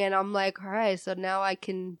going, and I'm like, all right, so now I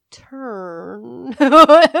can turn.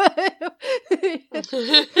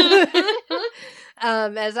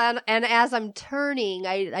 As I'm turning,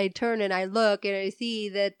 I turn and I look, and I see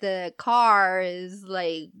that the car is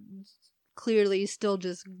like clearly still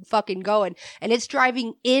just fucking going, and it's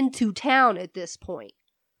driving into town at this point.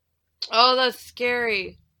 Oh, that's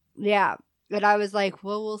scary. Yeah. And I was like,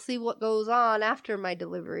 well, we'll see what goes on after my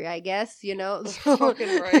delivery, I guess, you know?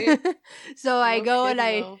 Fucking right. So I No go and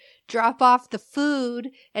kidding, I though. drop off the food,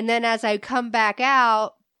 and then as I come back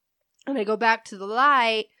out and I go back to the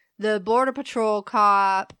light, the border patrol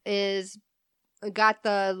cop is got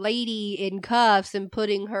the lady in cuffs and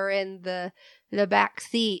putting her in the back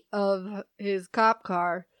seat of his cop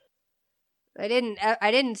car. I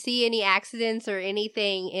didn't see any accidents or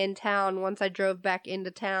anything in town once I drove back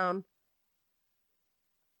into town.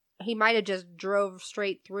 he might have just drove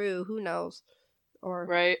straight through. Who knows? Or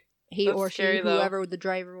Right. he That's or she, scary, though. whoever the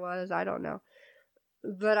driver was, I don't know.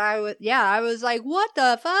 But I was like, what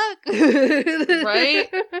the fuck? Right?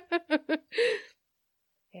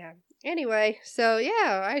 Yeah. Anyway, so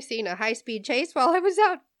yeah, I seen a high-speed chase while I was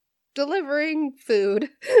out delivering food.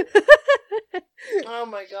 Oh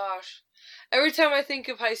my gosh. Every time I think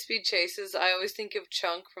of high-speed chases, I always think of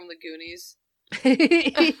Chunk from the Goonies.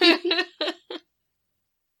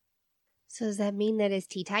 So does that mean that it's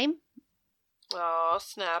tea time? Aw,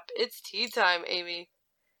 snap. It's tea time, Amy.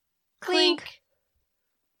 Clink.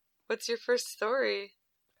 What's your first story?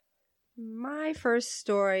 My first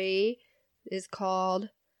story is called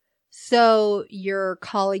So You're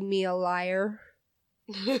Calling Me a Liar?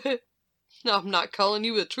 No, I'm not calling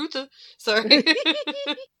you a truther. Sorry.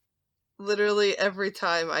 Literally every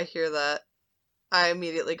time I hear that, I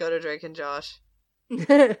immediately go to Drake and Josh.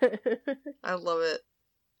 I love it.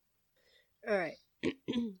 Alright.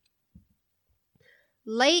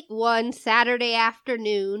 Late one Saturday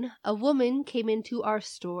afternoon, a woman came into our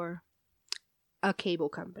store, a cable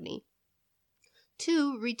company,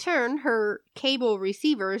 to return her cable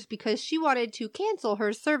receivers because she wanted to cancel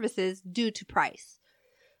her services due to price.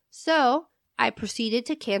 So, I proceeded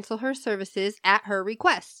to cancel her services at her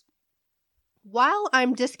request. While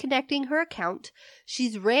I'm disconnecting her account,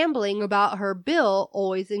 she's rambling about her bill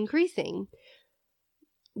always increasing.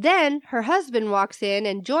 Then, her husband walks in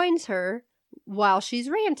and joins her while she's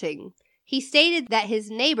ranting. He stated that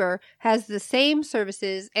his neighbor has the same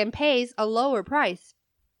services and pays a lower price.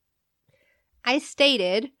 I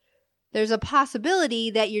stated, there's a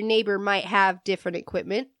possibility that your neighbor might have different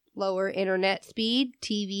equipment, lower internet speed,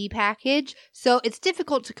 TV package, so it's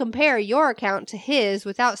difficult to compare your account to his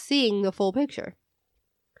without seeing the full picture.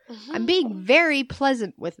 I'm being very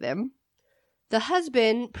pleasant with them. The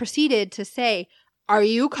husband proceeded to say, "Are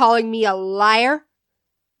you calling me a liar?"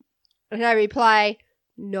 And I reply,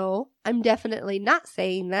 "No, I'm definitely not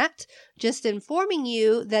saying that. Just informing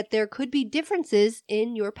you that there could be differences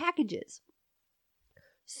in your packages."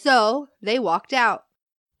 So they walked out.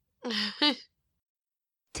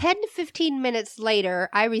 10 to 15 minutes later,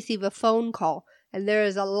 I receive a phone call, and there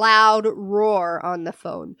is a loud roar on the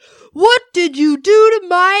phone. "What did you do to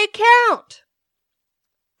my account?"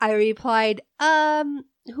 I replied,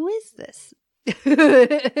 who is this?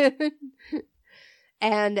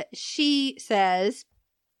 And she says,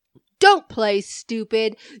 "Don't play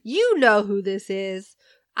stupid. You know who this is.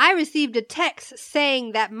 I received a text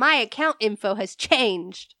saying that my account info has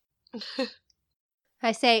changed."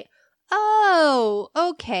 I say, "Oh,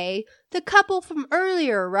 okay. The couple from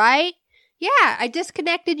earlier, right? Yeah, I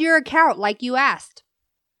disconnected your account like you asked."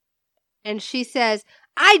 And she says,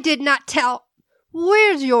 "I did not tell.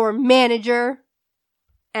 Where's your manager?"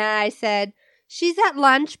 And I said, "She's at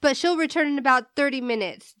lunch, but she'll return in about 30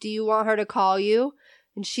 minutes. Do you want her to call you?"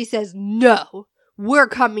 And she says, "No, we're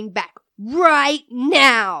coming back right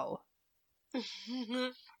now."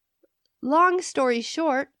 Long story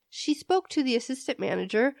short, she spoke to the assistant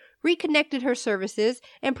manager, reconnected her services,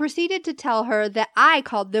 and proceeded to tell her that I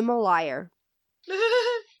called them a liar.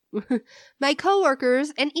 My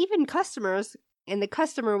coworkers and even customers, and the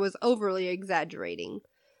customer was overly exaggerating.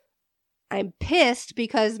 I'm pissed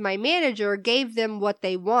because my manager gave them what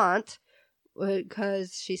they want,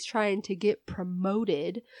 because she's trying to get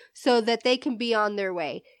promoted, so that they can be on their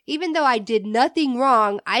way. Even though I did nothing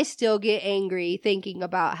wrong, I still get angry thinking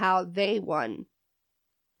about how they won.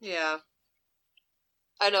 Yeah.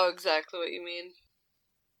 I know exactly what you mean.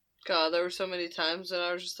 God, there were so many times that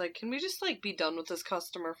I was just like, can we just, like, be done with this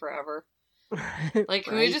customer forever? Like,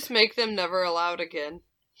 can we just make them never allowed again?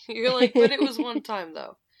 You're like, but it was one time,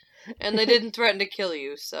 though. And they didn't threaten to kill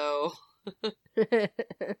you, so...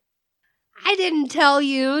 I didn't tell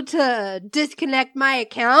you to disconnect my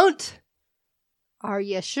account. Are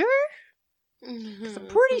you sure? 'Cause I'm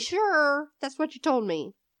pretty sure that's what you told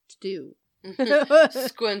me to do.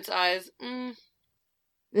 Squint's eyes. Yeah,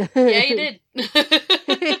 you did.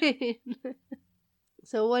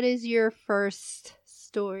 So what is your first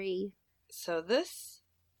story? So this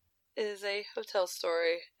is a hotel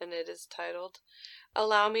story, and it is titled,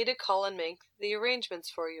 "Allow me to call and make the arrangements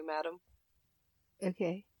for you, madam."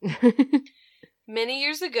 Okay. Many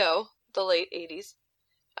years ago, the late 80s,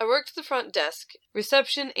 I worked the front desk,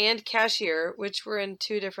 reception, and cashier, which were in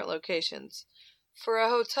 2 different locations, for a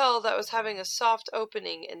hotel that was having a soft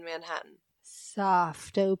opening in Manhattan.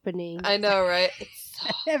 Soft opening. I know, right? It's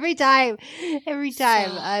soft. Every time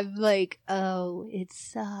Soft. I'm like, oh, it's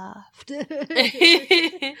soft.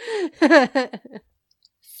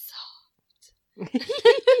 Soft.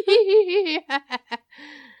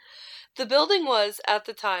 The building was, at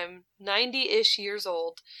the time, 90-ish years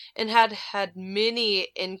old and had had many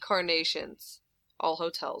incarnations, all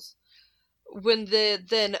hotels. When the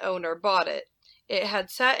then owner bought it, it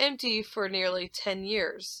had sat empty for nearly 10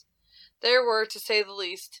 years. There were, to say the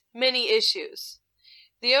least, many issues.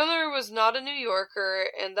 The owner was not a New Yorker,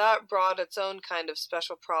 and that brought its own kind of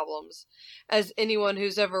special problems, as anyone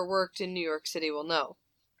who's ever worked in New York City will know.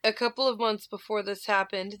 A couple of months before this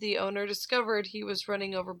happened, the owner discovered he was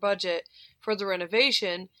running over budget for the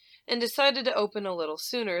renovation and decided to open a little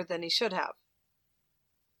sooner than he should have.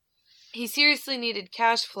 He seriously needed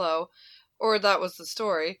cash flow, or that was the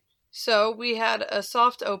story, so we had a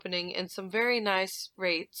soft opening and some very nice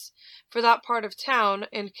rates for that part of town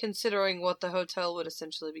and considering what the hotel would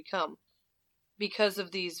essentially become. Because of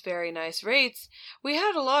these very nice rates, we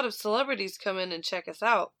had a lot of celebrities come in and check us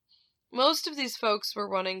out. Most of these folks were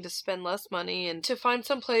wanting to spend less money and to find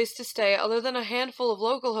some place to stay other than a handful of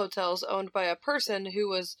local hotels owned by a person who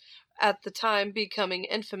was, at the time, becoming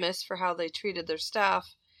infamous for how they treated their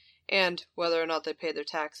staff and whether or not they paid their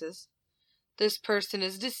taxes. This person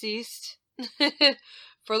is deceased.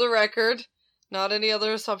 For the record, not any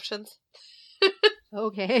other assumptions.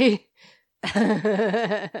 Okay.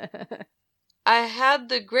 I had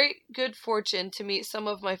the great good fortune to meet some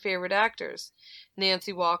of my favorite actors.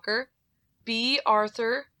 Nancy Walker, B.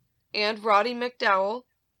 Arthur, and Roddy McDowall,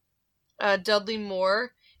 Dudley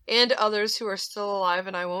Moore, and others who are still alive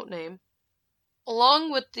and I won't name.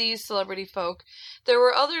 Along with these celebrity folk, there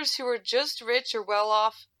were others who were just rich or well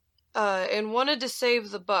off and wanted to save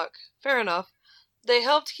the buck. Fair enough. They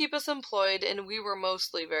helped keep us employed, and we were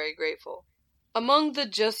mostly very grateful. Among the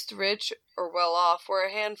just rich or well off were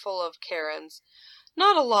a handful of Karens.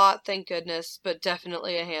 Not a lot, thank goodness, but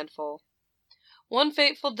definitely a handful. One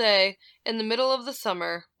fateful day, in the middle of the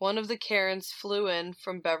summer, one of the Karens flew in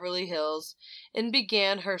from Beverly Hills and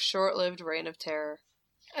began her short-lived reign of terror.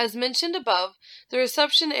 As mentioned above, the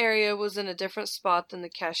reception area was in a different spot than the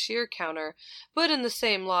cashier counter, but in the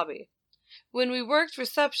same lobby. When we worked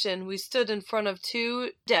reception, we stood in front of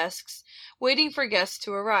 2 desks, waiting for guests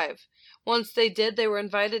to arrive. Once they did, they were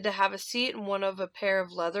invited to have a seat in one of a pair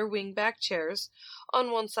of leather wingback chairs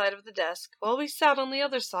on one side of the desk, while we sat on the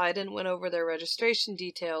other side and went over their registration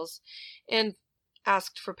details and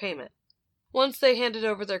asked for payment. Once they handed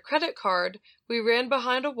over their credit card, we ran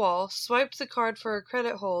behind a wall, swiped the card for a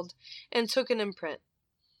credit hold, and took an imprint.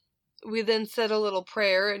 We then said a little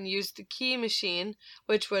prayer and used the key machine,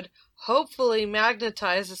 which would hopefully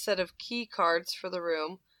magnetize a set of key cards for the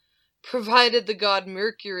room, provided the god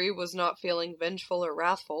Mercury was not feeling vengeful or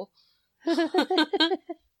wrathful.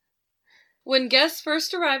 When guests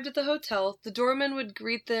first arrived at the hotel, the doorman would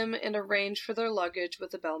greet them and arrange for their luggage with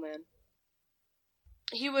the bellman.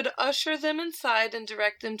 He would usher them inside and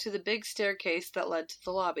direct them to the big staircase that led to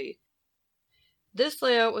the lobby. This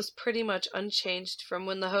layout was pretty much unchanged from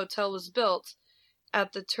when the hotel was built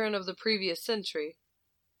at the turn of the previous century.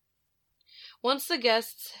 Once the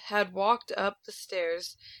guests had walked up the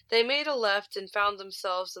stairs, they made a left and found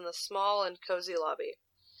themselves in the small and cozy lobby.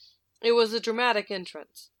 It was a dramatic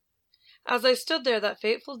entrance. As I stood there that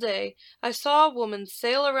fateful day, I saw a woman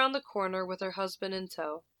sail around the corner with her husband in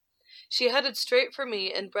tow. She headed straight for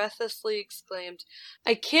me and breathlessly exclaimed,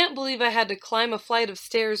 "I can't believe I had to climb a flight of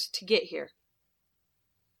stairs to get here."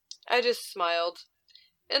 I just smiled,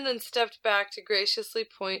 and then stepped back to graciously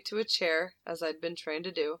point to a chair, as I'd been trained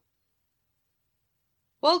to do.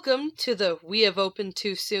 "Welcome to the We Have Opened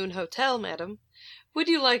Too Soon Hotel, madam. Would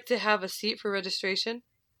you like to have a seat for registration?"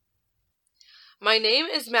 "My name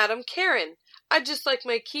is Madam Karen. I'd just like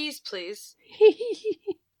my keys, please."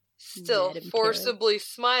 Still Madam forcibly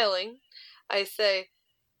smiling, I say,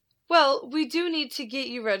 "Well, we do need to get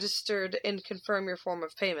you registered and confirm your form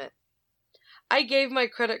of payment. I gave my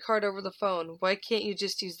credit card over the phone. Why can't you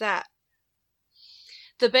just use that?"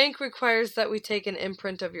 "The bank requires that we take an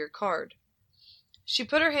imprint of your card." She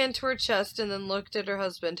put her hand to her chest and then looked at her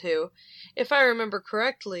husband who, if I remember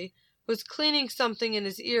correctly, was cleaning something in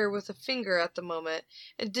his ear with a finger at the moment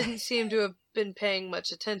and didn't seem to have been paying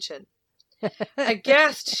much attention.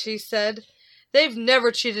 "Aghast," she said. "They've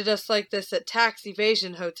never treated us like this at Tax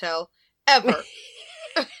Evasion Hotel. Ever."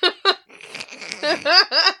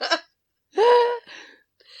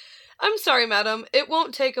 "I'm sorry, madam. It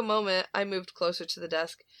won't take a moment." I moved closer to the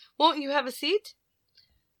desk. "Won't you have a seat?"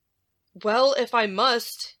 "Well, if I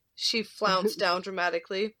must." She flounced down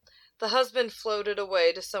dramatically. The husband floated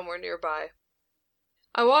away to somewhere nearby.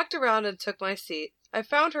 I walked around and took my seat. I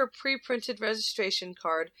found her pre-printed registration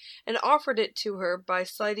card and offered it to her by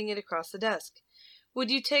sliding it across the desk. "Would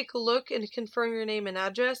you take a look and confirm your name and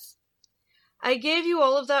address?" "I gave you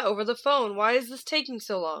all of that over the phone. Why is this taking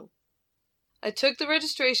so long?" I took the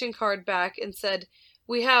registration card back and said,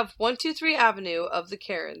 "We have 123 Avenue of the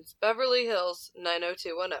Karens, Beverly Hills,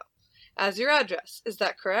 90210. As your address. Is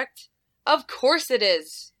that correct?" "Of course it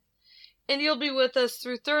is." "And you'll be with us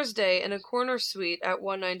through Thursday in a corner suite at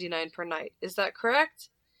 $199 per night. Is that correct?"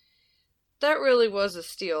 That really was a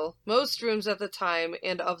steal. Most rooms at the time,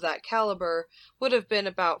 and of that caliber, would have been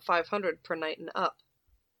about $500 per night and up.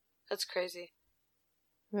 That's crazy.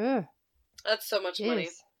 Ugh, That's so much money.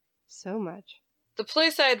 So much. The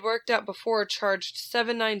place I had worked at before charged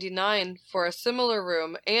 $7.99 for a similar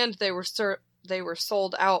room, and they were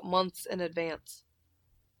sold out months in advance.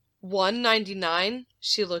 $1.99?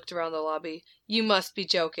 She looked around the lobby. "You must be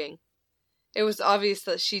joking." It was obvious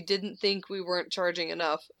that she didn't think we weren't charging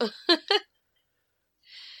enough.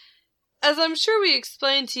 As I'm sure we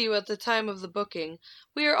explained to you at the time of the booking,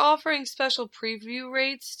 we are offering special preview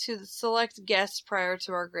rates to the select guests prior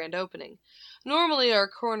to our grand opening. Normally, our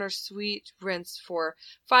corner suite rents for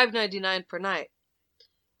 $5.99 per night.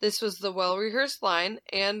 This was the well-rehearsed line,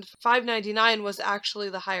 and $5.99 was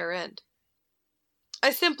actually the higher end.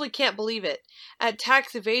 I simply can't believe it. At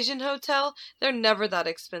Tax Evasion Hotel, they're never that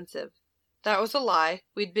expensive. That was a lie.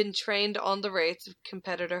 We'd been trained on the rates of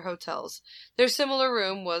competitor hotels. Their similar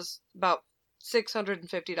room was about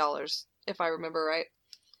 $650, if I remember right.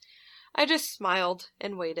 I just smiled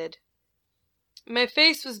and waited. My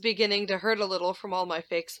face was beginning to hurt a little from all my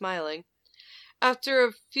fake smiling. After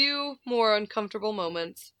a few more uncomfortable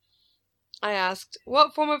moments, I asked,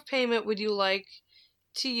 "What form of payment would you like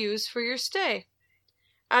to use for your stay?"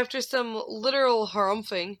 After some literal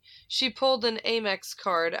harumphing, she pulled an Amex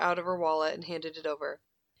card out of her wallet and handed it over.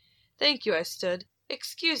 "Thank you," I stood.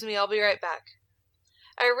 "Excuse me, I'll be right back."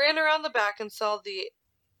 I ran around the back and saw the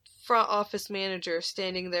front office manager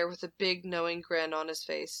standing there with a big, knowing grin on his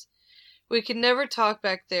face. We could never talk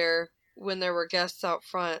back there when there were guests out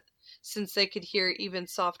front, since they could hear even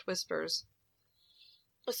soft whispers.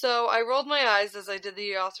 So I rolled my eyes as I did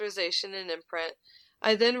the authorization and imprint.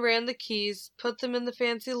 I then ran the keys, put them in the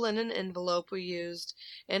fancy linen envelope we used,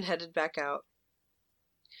 and headed back out.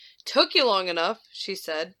 "Took you long enough," she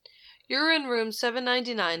said. "You're in room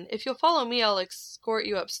 799. If you'll follow me, I'll escort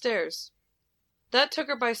you upstairs." That took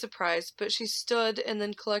her by surprise, but she stood and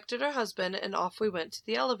then collected her husband, and off we went to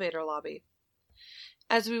the elevator lobby.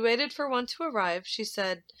 As we waited for one to arrive, she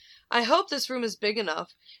said, "I hope this room is big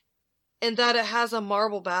enough, and that it has a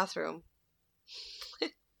marble bathroom."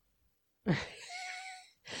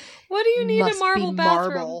 What do you need a marble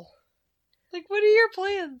bathroom? Like, what are your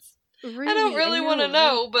plans? Really, I don't really want to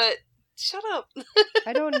know, but shut up.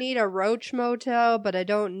 I don't need a roach motel, but I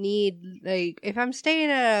don't need, like, if I'm staying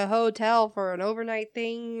at a hotel for an overnight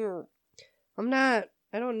thing, I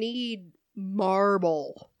don't need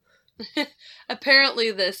marble. Apparently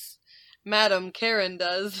this Madam Karen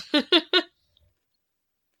does.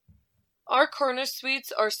 Our corner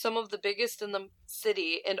suites are some of the biggest in the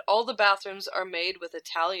city, and all the bathrooms are made with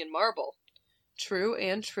Italian marble. True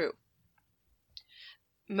and true.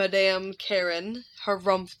 Madame Karen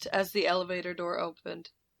harumphed as the elevator door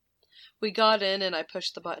opened. We got in, and I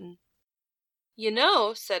pushed the button. "You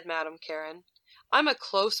know," said Madame Karen, "I'm a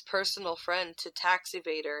close personal friend to Tax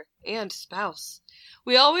Evader and spouse.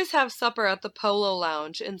 We always have supper at the Polo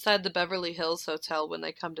Lounge inside the Beverly Hills Hotel when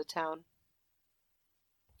they come to town."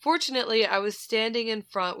 Fortunately, I was standing in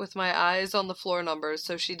front with my eyes on the floor numbers,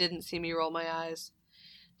 so she didn't see me roll my eyes.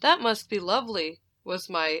 "That must be lovely," was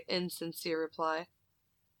my insincere reply.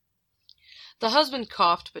 The husband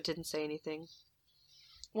coughed but didn't say anything.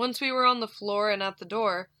 Once we were on the floor and at the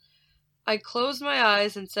door, I closed my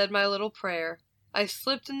eyes and said my little prayer. I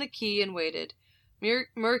slipped in the key and waited.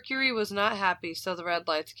 Mercury was not happy, so the red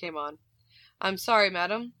lights came on. "I'm sorry,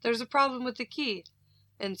 madam. There's a problem with the key."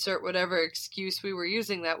 Insert whatever excuse we were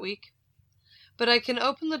using that week. "But I can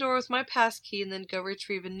open the door with my pass key and then go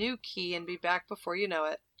retrieve a new key and be back before you know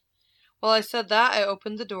it." While I said that, I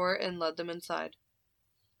opened the door and led them inside.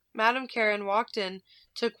 Madame Karen walked in,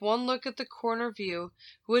 took one look at the corner view,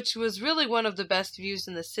 which was really one of the best views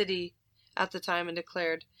in the city at the time, and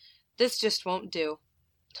declared, "This just won't do."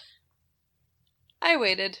 I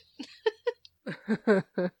waited.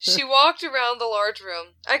 She walked around the large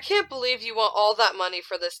room. "I can't believe you want all that money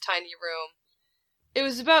for this tiny room." It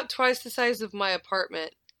was about twice the size of my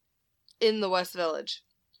apartment in the West Village.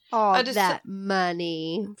 All that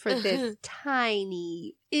money for this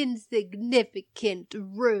tiny, insignificant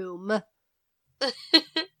room.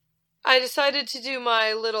 I decided to do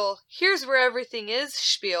my little "here's where everything is"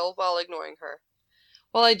 spiel while ignoring her.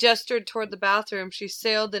 While I gestured toward the bathroom, she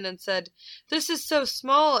sailed in and said, "This is so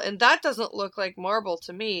small, and that doesn't look like marble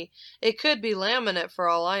to me. It could be laminate for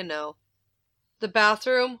all I know." The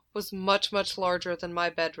bathroom was much, much larger than my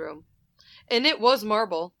bedroom. And it was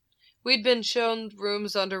marble. We'd been shown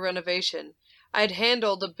rooms under renovation. I'd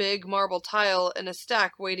handled a big marble tile in a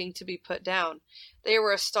stack waiting to be put down. They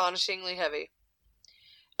were astonishingly heavy.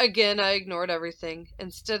 Again, I ignored everything.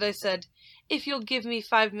 Instead, I said, "If you'll give me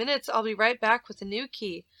 5 minutes, I'll be right back with a new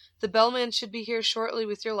key. The bellman should be here shortly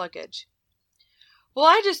with your luggage." "Well,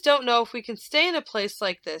 I just don't know if we can stay in a place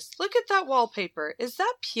like this. Look at that wallpaper. Is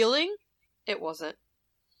that peeling?" It wasn't.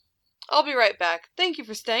 "I'll be right back. Thank you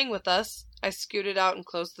for staying with us." I scooted out and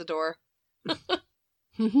closed the door.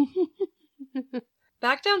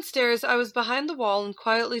 Back downstairs, I was behind the wall and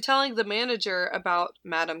quietly telling the manager about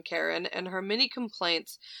Madame Karen and her many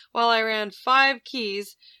complaints while I ran 5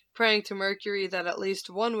 keys, praying to Mercury that at least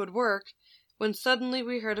one would work, when suddenly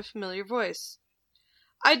we heard a familiar voice.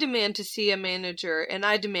 "I demand to see a manager, and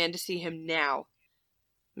I demand to see him now."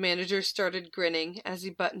 Manager started grinning as he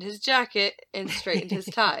buttoned his jacket and straightened his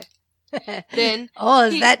tie. Then,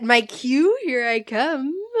 is that my cue? Here I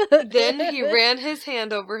come. Then he ran his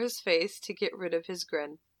hand over his face to get rid of his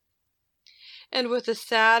grin. And with a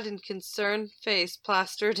sad and concerned face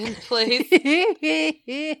plastered in place,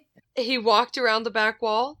 he walked around the back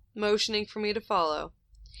wall, motioning for me to follow.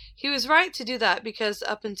 He was right to do that because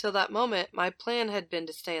up until that moment, my plan had been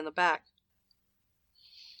to stay in the back.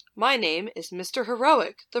 "My name is Mr.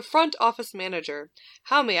 Heroic, the front office manager.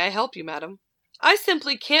 How may I help you, madam? I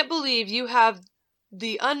simply can't believe you have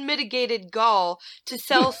the unmitigated gall to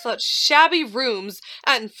sell such shabby rooms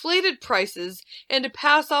at inflated prices and to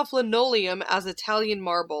pass off linoleum as Italian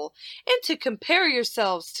marble and to compare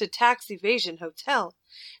yourselves to Tax Evasion Hotel.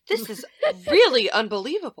 This is really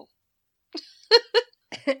unbelievable."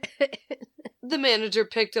 The manager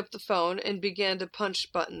picked up the phone and began to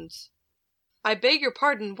punch buttons. "I beg your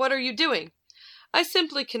pardon, what are you doing?" "I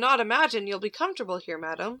simply cannot imagine you'll be comfortable here,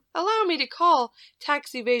 madam. Allow me to call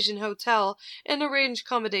Tax Evasion Hotel and arrange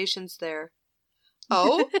accommodations there."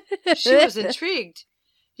 "Oh?" She was intrigued.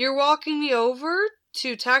 "You're walking me over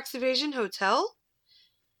to Tax Evasion Hotel?"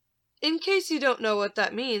 In case you don't know what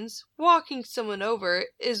that means, walking someone over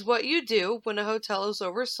is what you do when a hotel is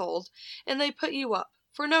oversold and they put you up,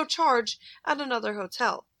 for no charge, at another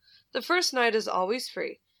hotel. The first night is always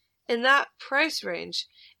free. In that price range,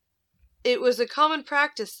 it was a common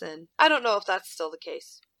practice then. I don't know if that's still the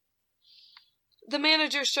case. The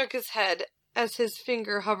manager shook his head as his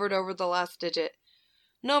finger hovered over the last digit.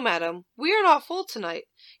 "No, madam, we are not full tonight.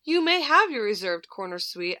 You may have your reserved corner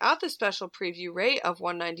suite at the special preview rate of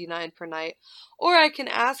 $199 per night, or I can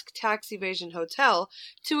ask Tax Evasion Hotel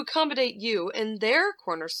to accommodate you in their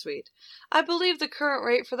corner suite. I believe the current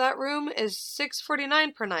rate for that room is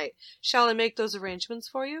 $649 per night. Shall I make those arrangements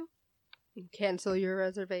for you?" Cancel your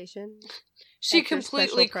reservation. She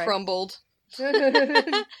completely crumbled.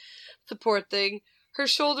 The poor thing. Her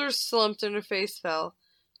shoulders slumped and her face fell.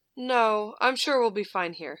 "No, I'm sure we'll be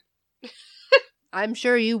fine here." I'm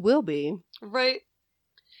sure you will be. Right.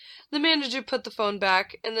 The manager put the phone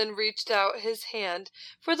back and then reached out his hand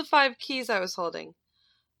for the 5 keys I was holding.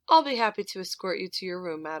 "I'll be happy to escort you to your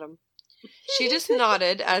room, madam." She just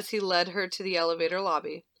nodded as he led her to the elevator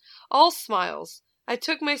lobby. All smiles. I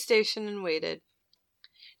took my station and waited.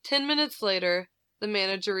 10 minutes later, the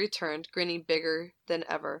manager returned, grinning bigger than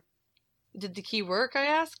ever. "Did the key work?" I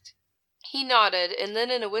asked. He nodded, and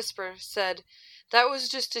then in a whisper said, "That was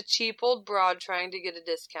just a cheap old broad trying to get a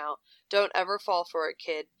discount. Don't ever fall for it,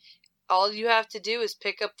 kid. All you have to do is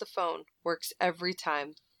pick up the phone. Works every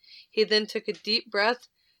time." He then took a deep breath,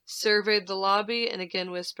 surveyed the lobby, and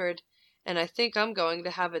again whispered, "And I think I'm going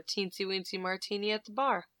to have a teensy-weensy martini at the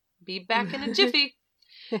bar. Be back in a jiffy."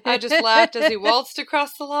 I just laughed as he waltzed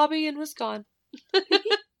across the lobby and was gone.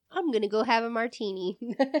 I'm gonna go have a martini.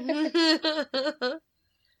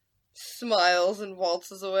 Smiles and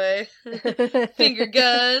waltzes away. Finger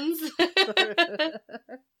guns.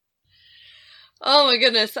 Oh my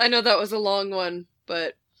goodness, I know that was a long one,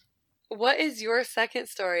 but what is your second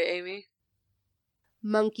story, Amy?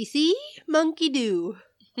 Monkey see, monkey do.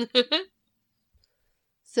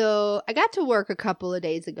 So I got to work a couple of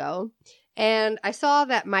days ago, and I saw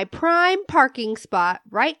that my prime parking spot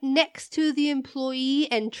right next to the employee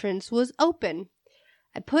entrance was open.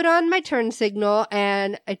 I put on my turn signal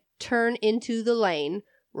and I turned into the lane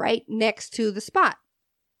right next to the spot.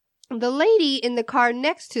 The lady in the car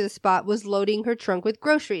next to the spot was loading her trunk with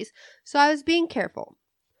groceries, so I was being careful.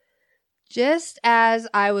 Just as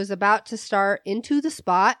I was about to start into the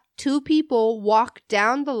spot, 2 people walked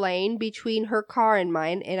down the lane between her car and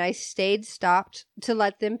mine, and I stayed stopped to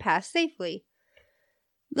let them pass safely.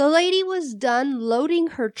 The lady was done loading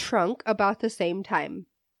her trunk about the same time.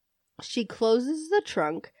 She closes the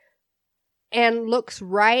trunk, and looks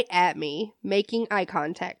right at me, making eye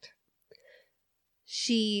contact.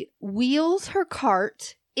 She wheels her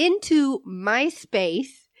cart into my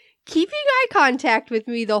space, keeping eye contact with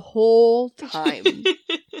me the whole time.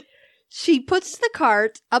 She puts the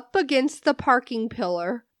cart up against the parking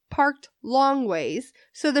pillar, parked long ways,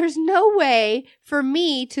 so there's no way for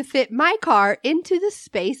me to fit my car into the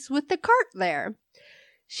space with the cart there.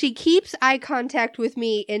 She keeps eye contact with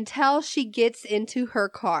me until she gets into her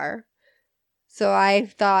car. So I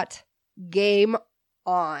thought, game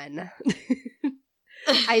on.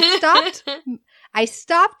 I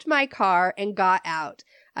stopped my car and got out.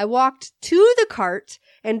 I walked to the cart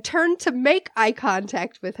and turned to make eye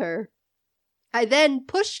contact with her. I then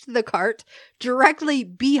pushed the cart directly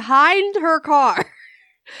behind her car,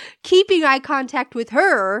 keeping eye contact with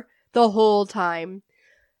her the whole time.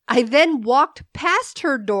 I then walked past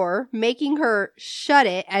her door, making her shut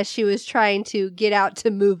it as she was trying to get out to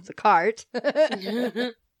move the cart.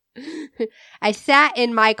 I sat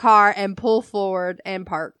in my car and pulled forward and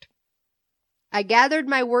parked. I gathered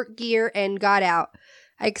my work gear and got out.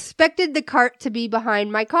 I expected the cart to be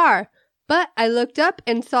behind my car, but I looked up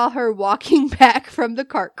and saw her walking back from the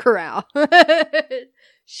cart corral.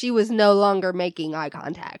 She was no longer making eye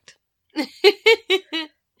contact.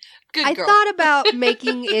 Good I girl. thought about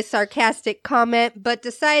making a sarcastic comment, but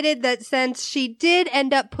decided that since she did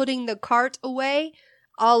end up putting the cart away,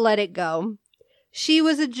 I'll let it go. She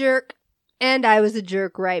was a jerk, and I was a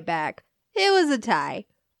jerk right back. It was a tie.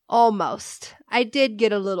 Almost. I did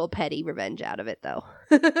get a little petty revenge out of it, though.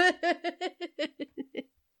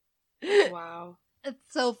 Wow. It's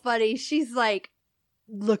so funny. She's like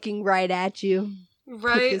looking right at you. Put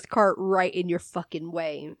Right? this cart right in your fucking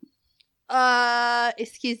way.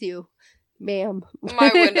 Excuse you, ma'am.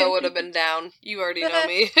 My window would have been down. You already know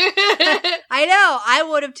me. I know. I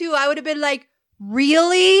would have too. I would have been like,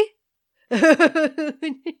 really? I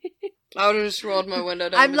would have just rolled my window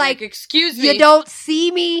down. I'm and been like, excuse me. You don't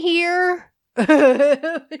see me here?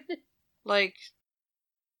 Like,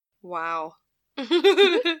 wow.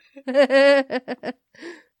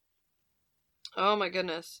 Oh my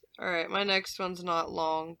goodness. Alright, my next one's not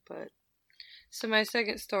long, but... So my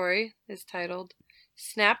second story is titled,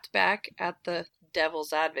 Snapped Back at the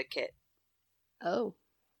Devil's Advocate. Oh.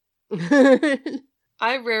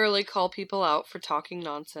 I rarely call people out for talking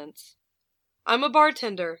nonsense. I'm a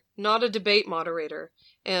bartender, not a debate moderator,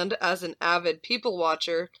 and as an avid people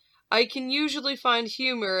watcher, I can usually find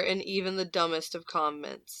humor in even the dumbest of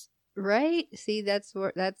comments. Right? See,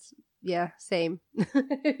 yeah, same.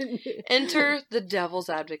 Enter the Devil's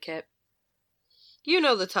Advocate. You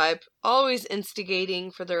know the type, always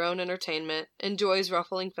instigating for their own entertainment, enjoys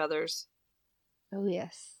ruffling feathers. Oh,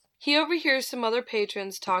 yes. He overhears some other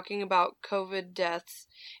patrons talking about COVID deaths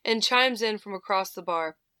and chimes in from across the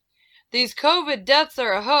bar. These COVID deaths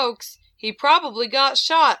are a hoax. He probably got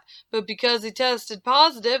shot, but because he tested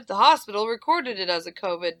positive, the hospital recorded it as a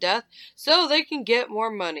COVID death so they can get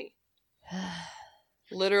more money.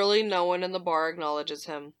 Literally no one in the bar acknowledges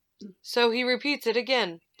him. So he repeats it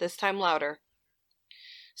again, this time louder.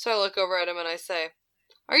 So I look over at him and I say,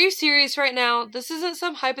 Are you serious right now? This isn't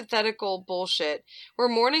some hypothetical bullshit. We're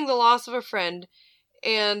mourning the loss of a friend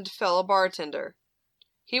and fellow bartender.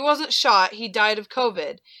 He wasn't shot, he died of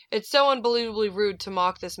COVID. It's so unbelievably rude to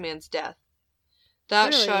mock this man's death.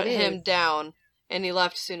 That Really, shut it him is. down, and he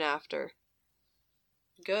left soon after.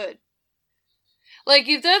 Good. Like,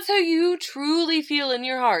 if that's how you truly feel in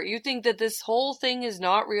your heart, you think that this whole thing is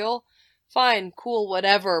not real, fine, cool,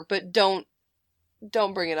 whatever, but don't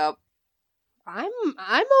bring it up. I'm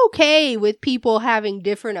okay with people having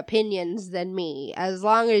different opinions than me, as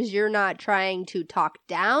long as you're not trying to talk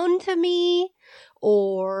down to me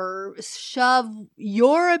or shove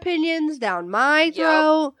your opinions down my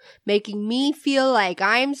throat, making me feel like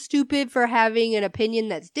I'm stupid for having an opinion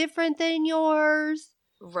that's different than yours.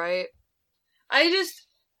 Right. I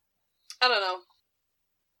don't know.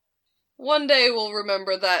 One day we'll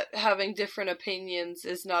remember that having different opinions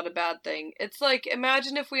is not a bad thing. It's like,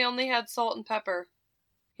 imagine if we only had salt and pepper.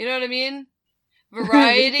 You know what I mean?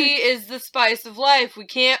 Variety is the spice of life. We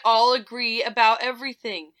can't all agree about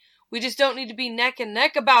everything. We just don't need to be neck and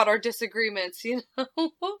neck about our disagreements, you know?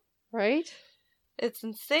 Right? It's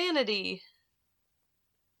insanity.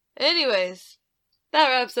 Anyways, that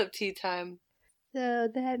wraps up tea time. So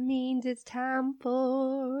that means it's time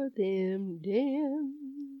for them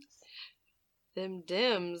dims. Them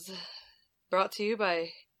Dims. Brought to you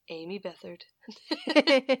by Amy Bethard.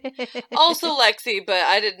 Also Lexi, but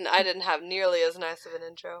I didn't have nearly as nice of an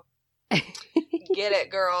intro. Get it,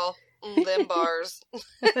 girl. Them bars.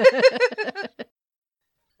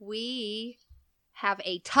 We have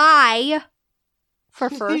a tie for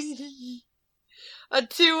first. A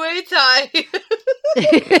two-way tie.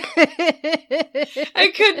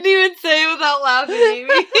 I couldn't even say it without laughing,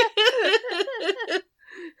 Amy.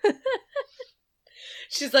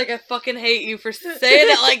 She's like, I fucking hate you for saying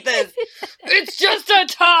it like this. It's just a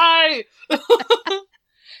tie.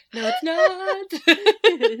 No, it's not.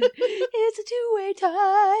 It's a two-way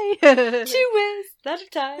tie. 2 ways, not a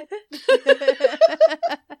tie.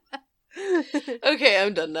 Okay,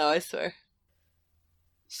 I'm done now, I swear.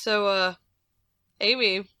 So,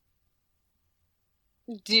 Amy,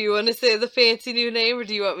 do you want to say the fancy new name, or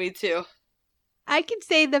do you want me to? I can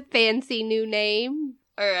say the fancy new name.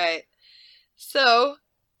 Alright. So,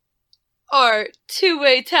 our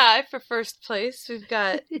two-way tie for first place, we've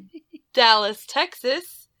got Dallas,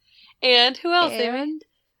 Texas. And who else, Amy? And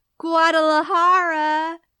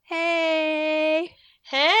Guadalajara. Hey.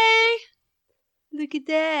 Hey! Look at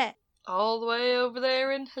that. All the way over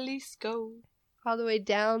there in Jalisco. All the way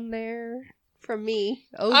down there from me.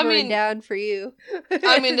 Over and down for you.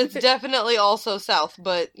 I mean, it's definitely also south,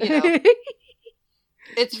 but, you know.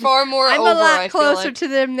 It's far more I'm over, a lot I closer feel like. to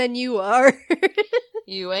them than you are.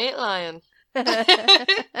 You ain't lying.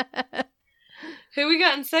 Who we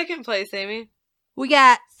got in second place, Amy? We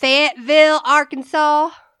got Fayetteville, Arkansas.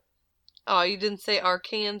 Oh, you didn't say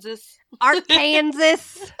Arkansas?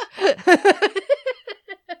 Arkansas.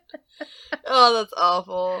 Oh, that's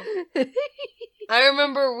awful. I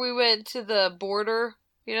remember we went to the border,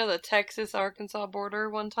 you know, the Texas-Arkansas border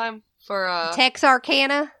one time for,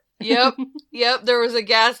 Texarkana. Yep, there was a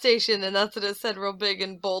gas station, and that's what it said real big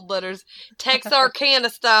in bold letters. Texarkana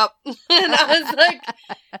stop. And I was like,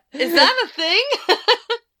 is that a thing?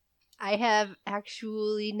 I have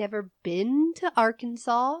actually never been to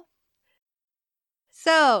Arkansas.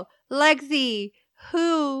 So, Lexi,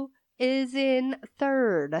 who is in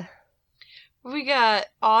third? We got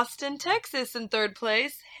Austin, Texas in third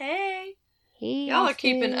place. Hey. Y'all are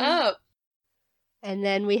keeping up. And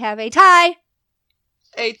then we have a tie.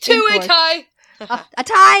 A two-way tie. A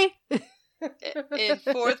tie. In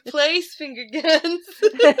fourth place, finger guns.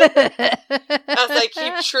 As I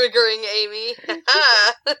keep triggering Amy.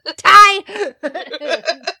 Tie.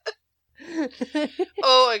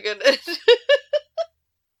 Oh my goodness.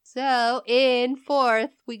 So, in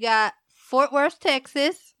fourth, we got Fort Worth,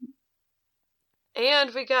 Texas.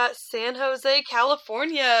 And we got San Jose,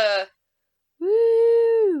 California.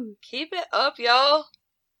 Woo! Keep it up, y'all.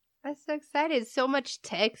 I'm so excited. So much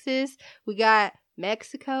Texas. We got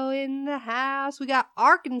Mexico in the house. We got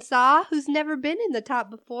Arkansas, who's never been in the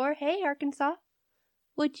top before. Hey, Arkansas.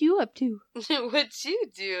 What you up to? What you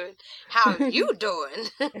doing? How you doing?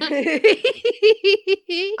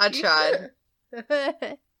 I tried.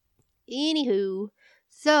 Anywho,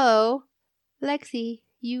 so, Lexi,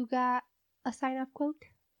 you got a sign-off quote?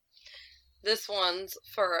 This one's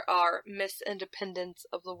for our Miss Independence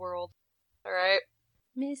of the world. Alright?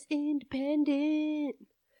 Miss Independent.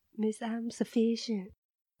 Miss I'm Sufficient.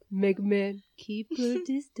 Mega Man, keep a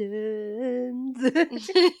distance.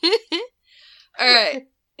 Alright,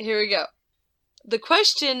 here we go. The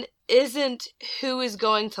question isn't who is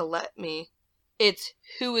going to let me. It's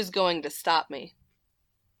who is going to stop me.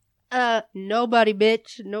 Nobody,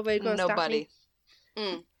 bitch. Nobody's gonna stop me.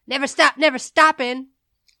 Mm. Never stop, never stopping.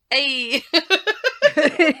 Hey!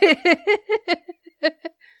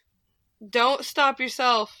 Don't stop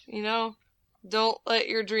yourself, you know? Don't let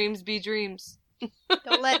your dreams be dreams.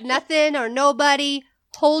 Don't let nothing or nobody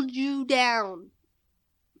hold you down.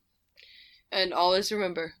 And always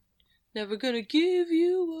remember, never gonna give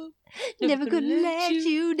you up. Never gonna let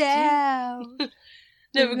you down.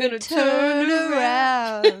 Never gonna turn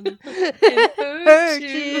around and hurt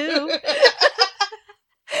you.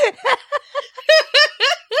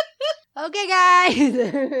 Okay, guys.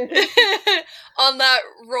 On that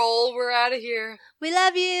roll, we're out of here. We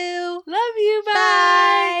love you. Love you. Bye.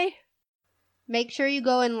 Bye. Make sure you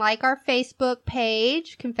go and like our Facebook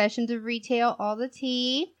page, Confessions of Retail, All the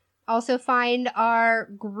Tea. Also find our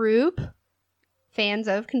group, Fans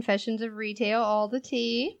of Confessions of Retail, All the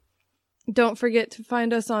Tea. Don't forget to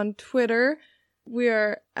find us on Twitter. We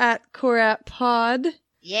are at CoratPod.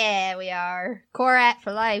 Yeah, we are. Corat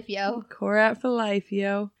for life, yo. Corat for life,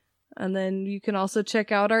 yo. And then you can also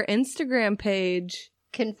check out our Instagram page.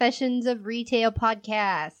 Confessions of Retail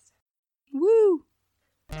Podcast. Woo!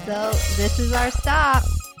 So, this is our stop.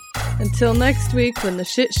 Until next week when the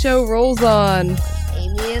shit show rolls on.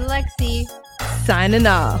 Amy and Lexi. Signing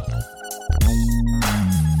off.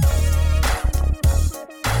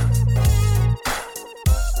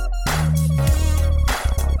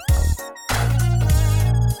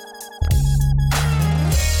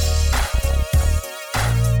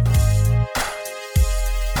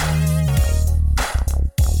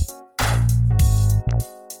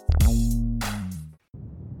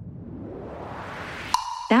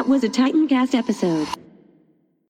 was a Titancast episode.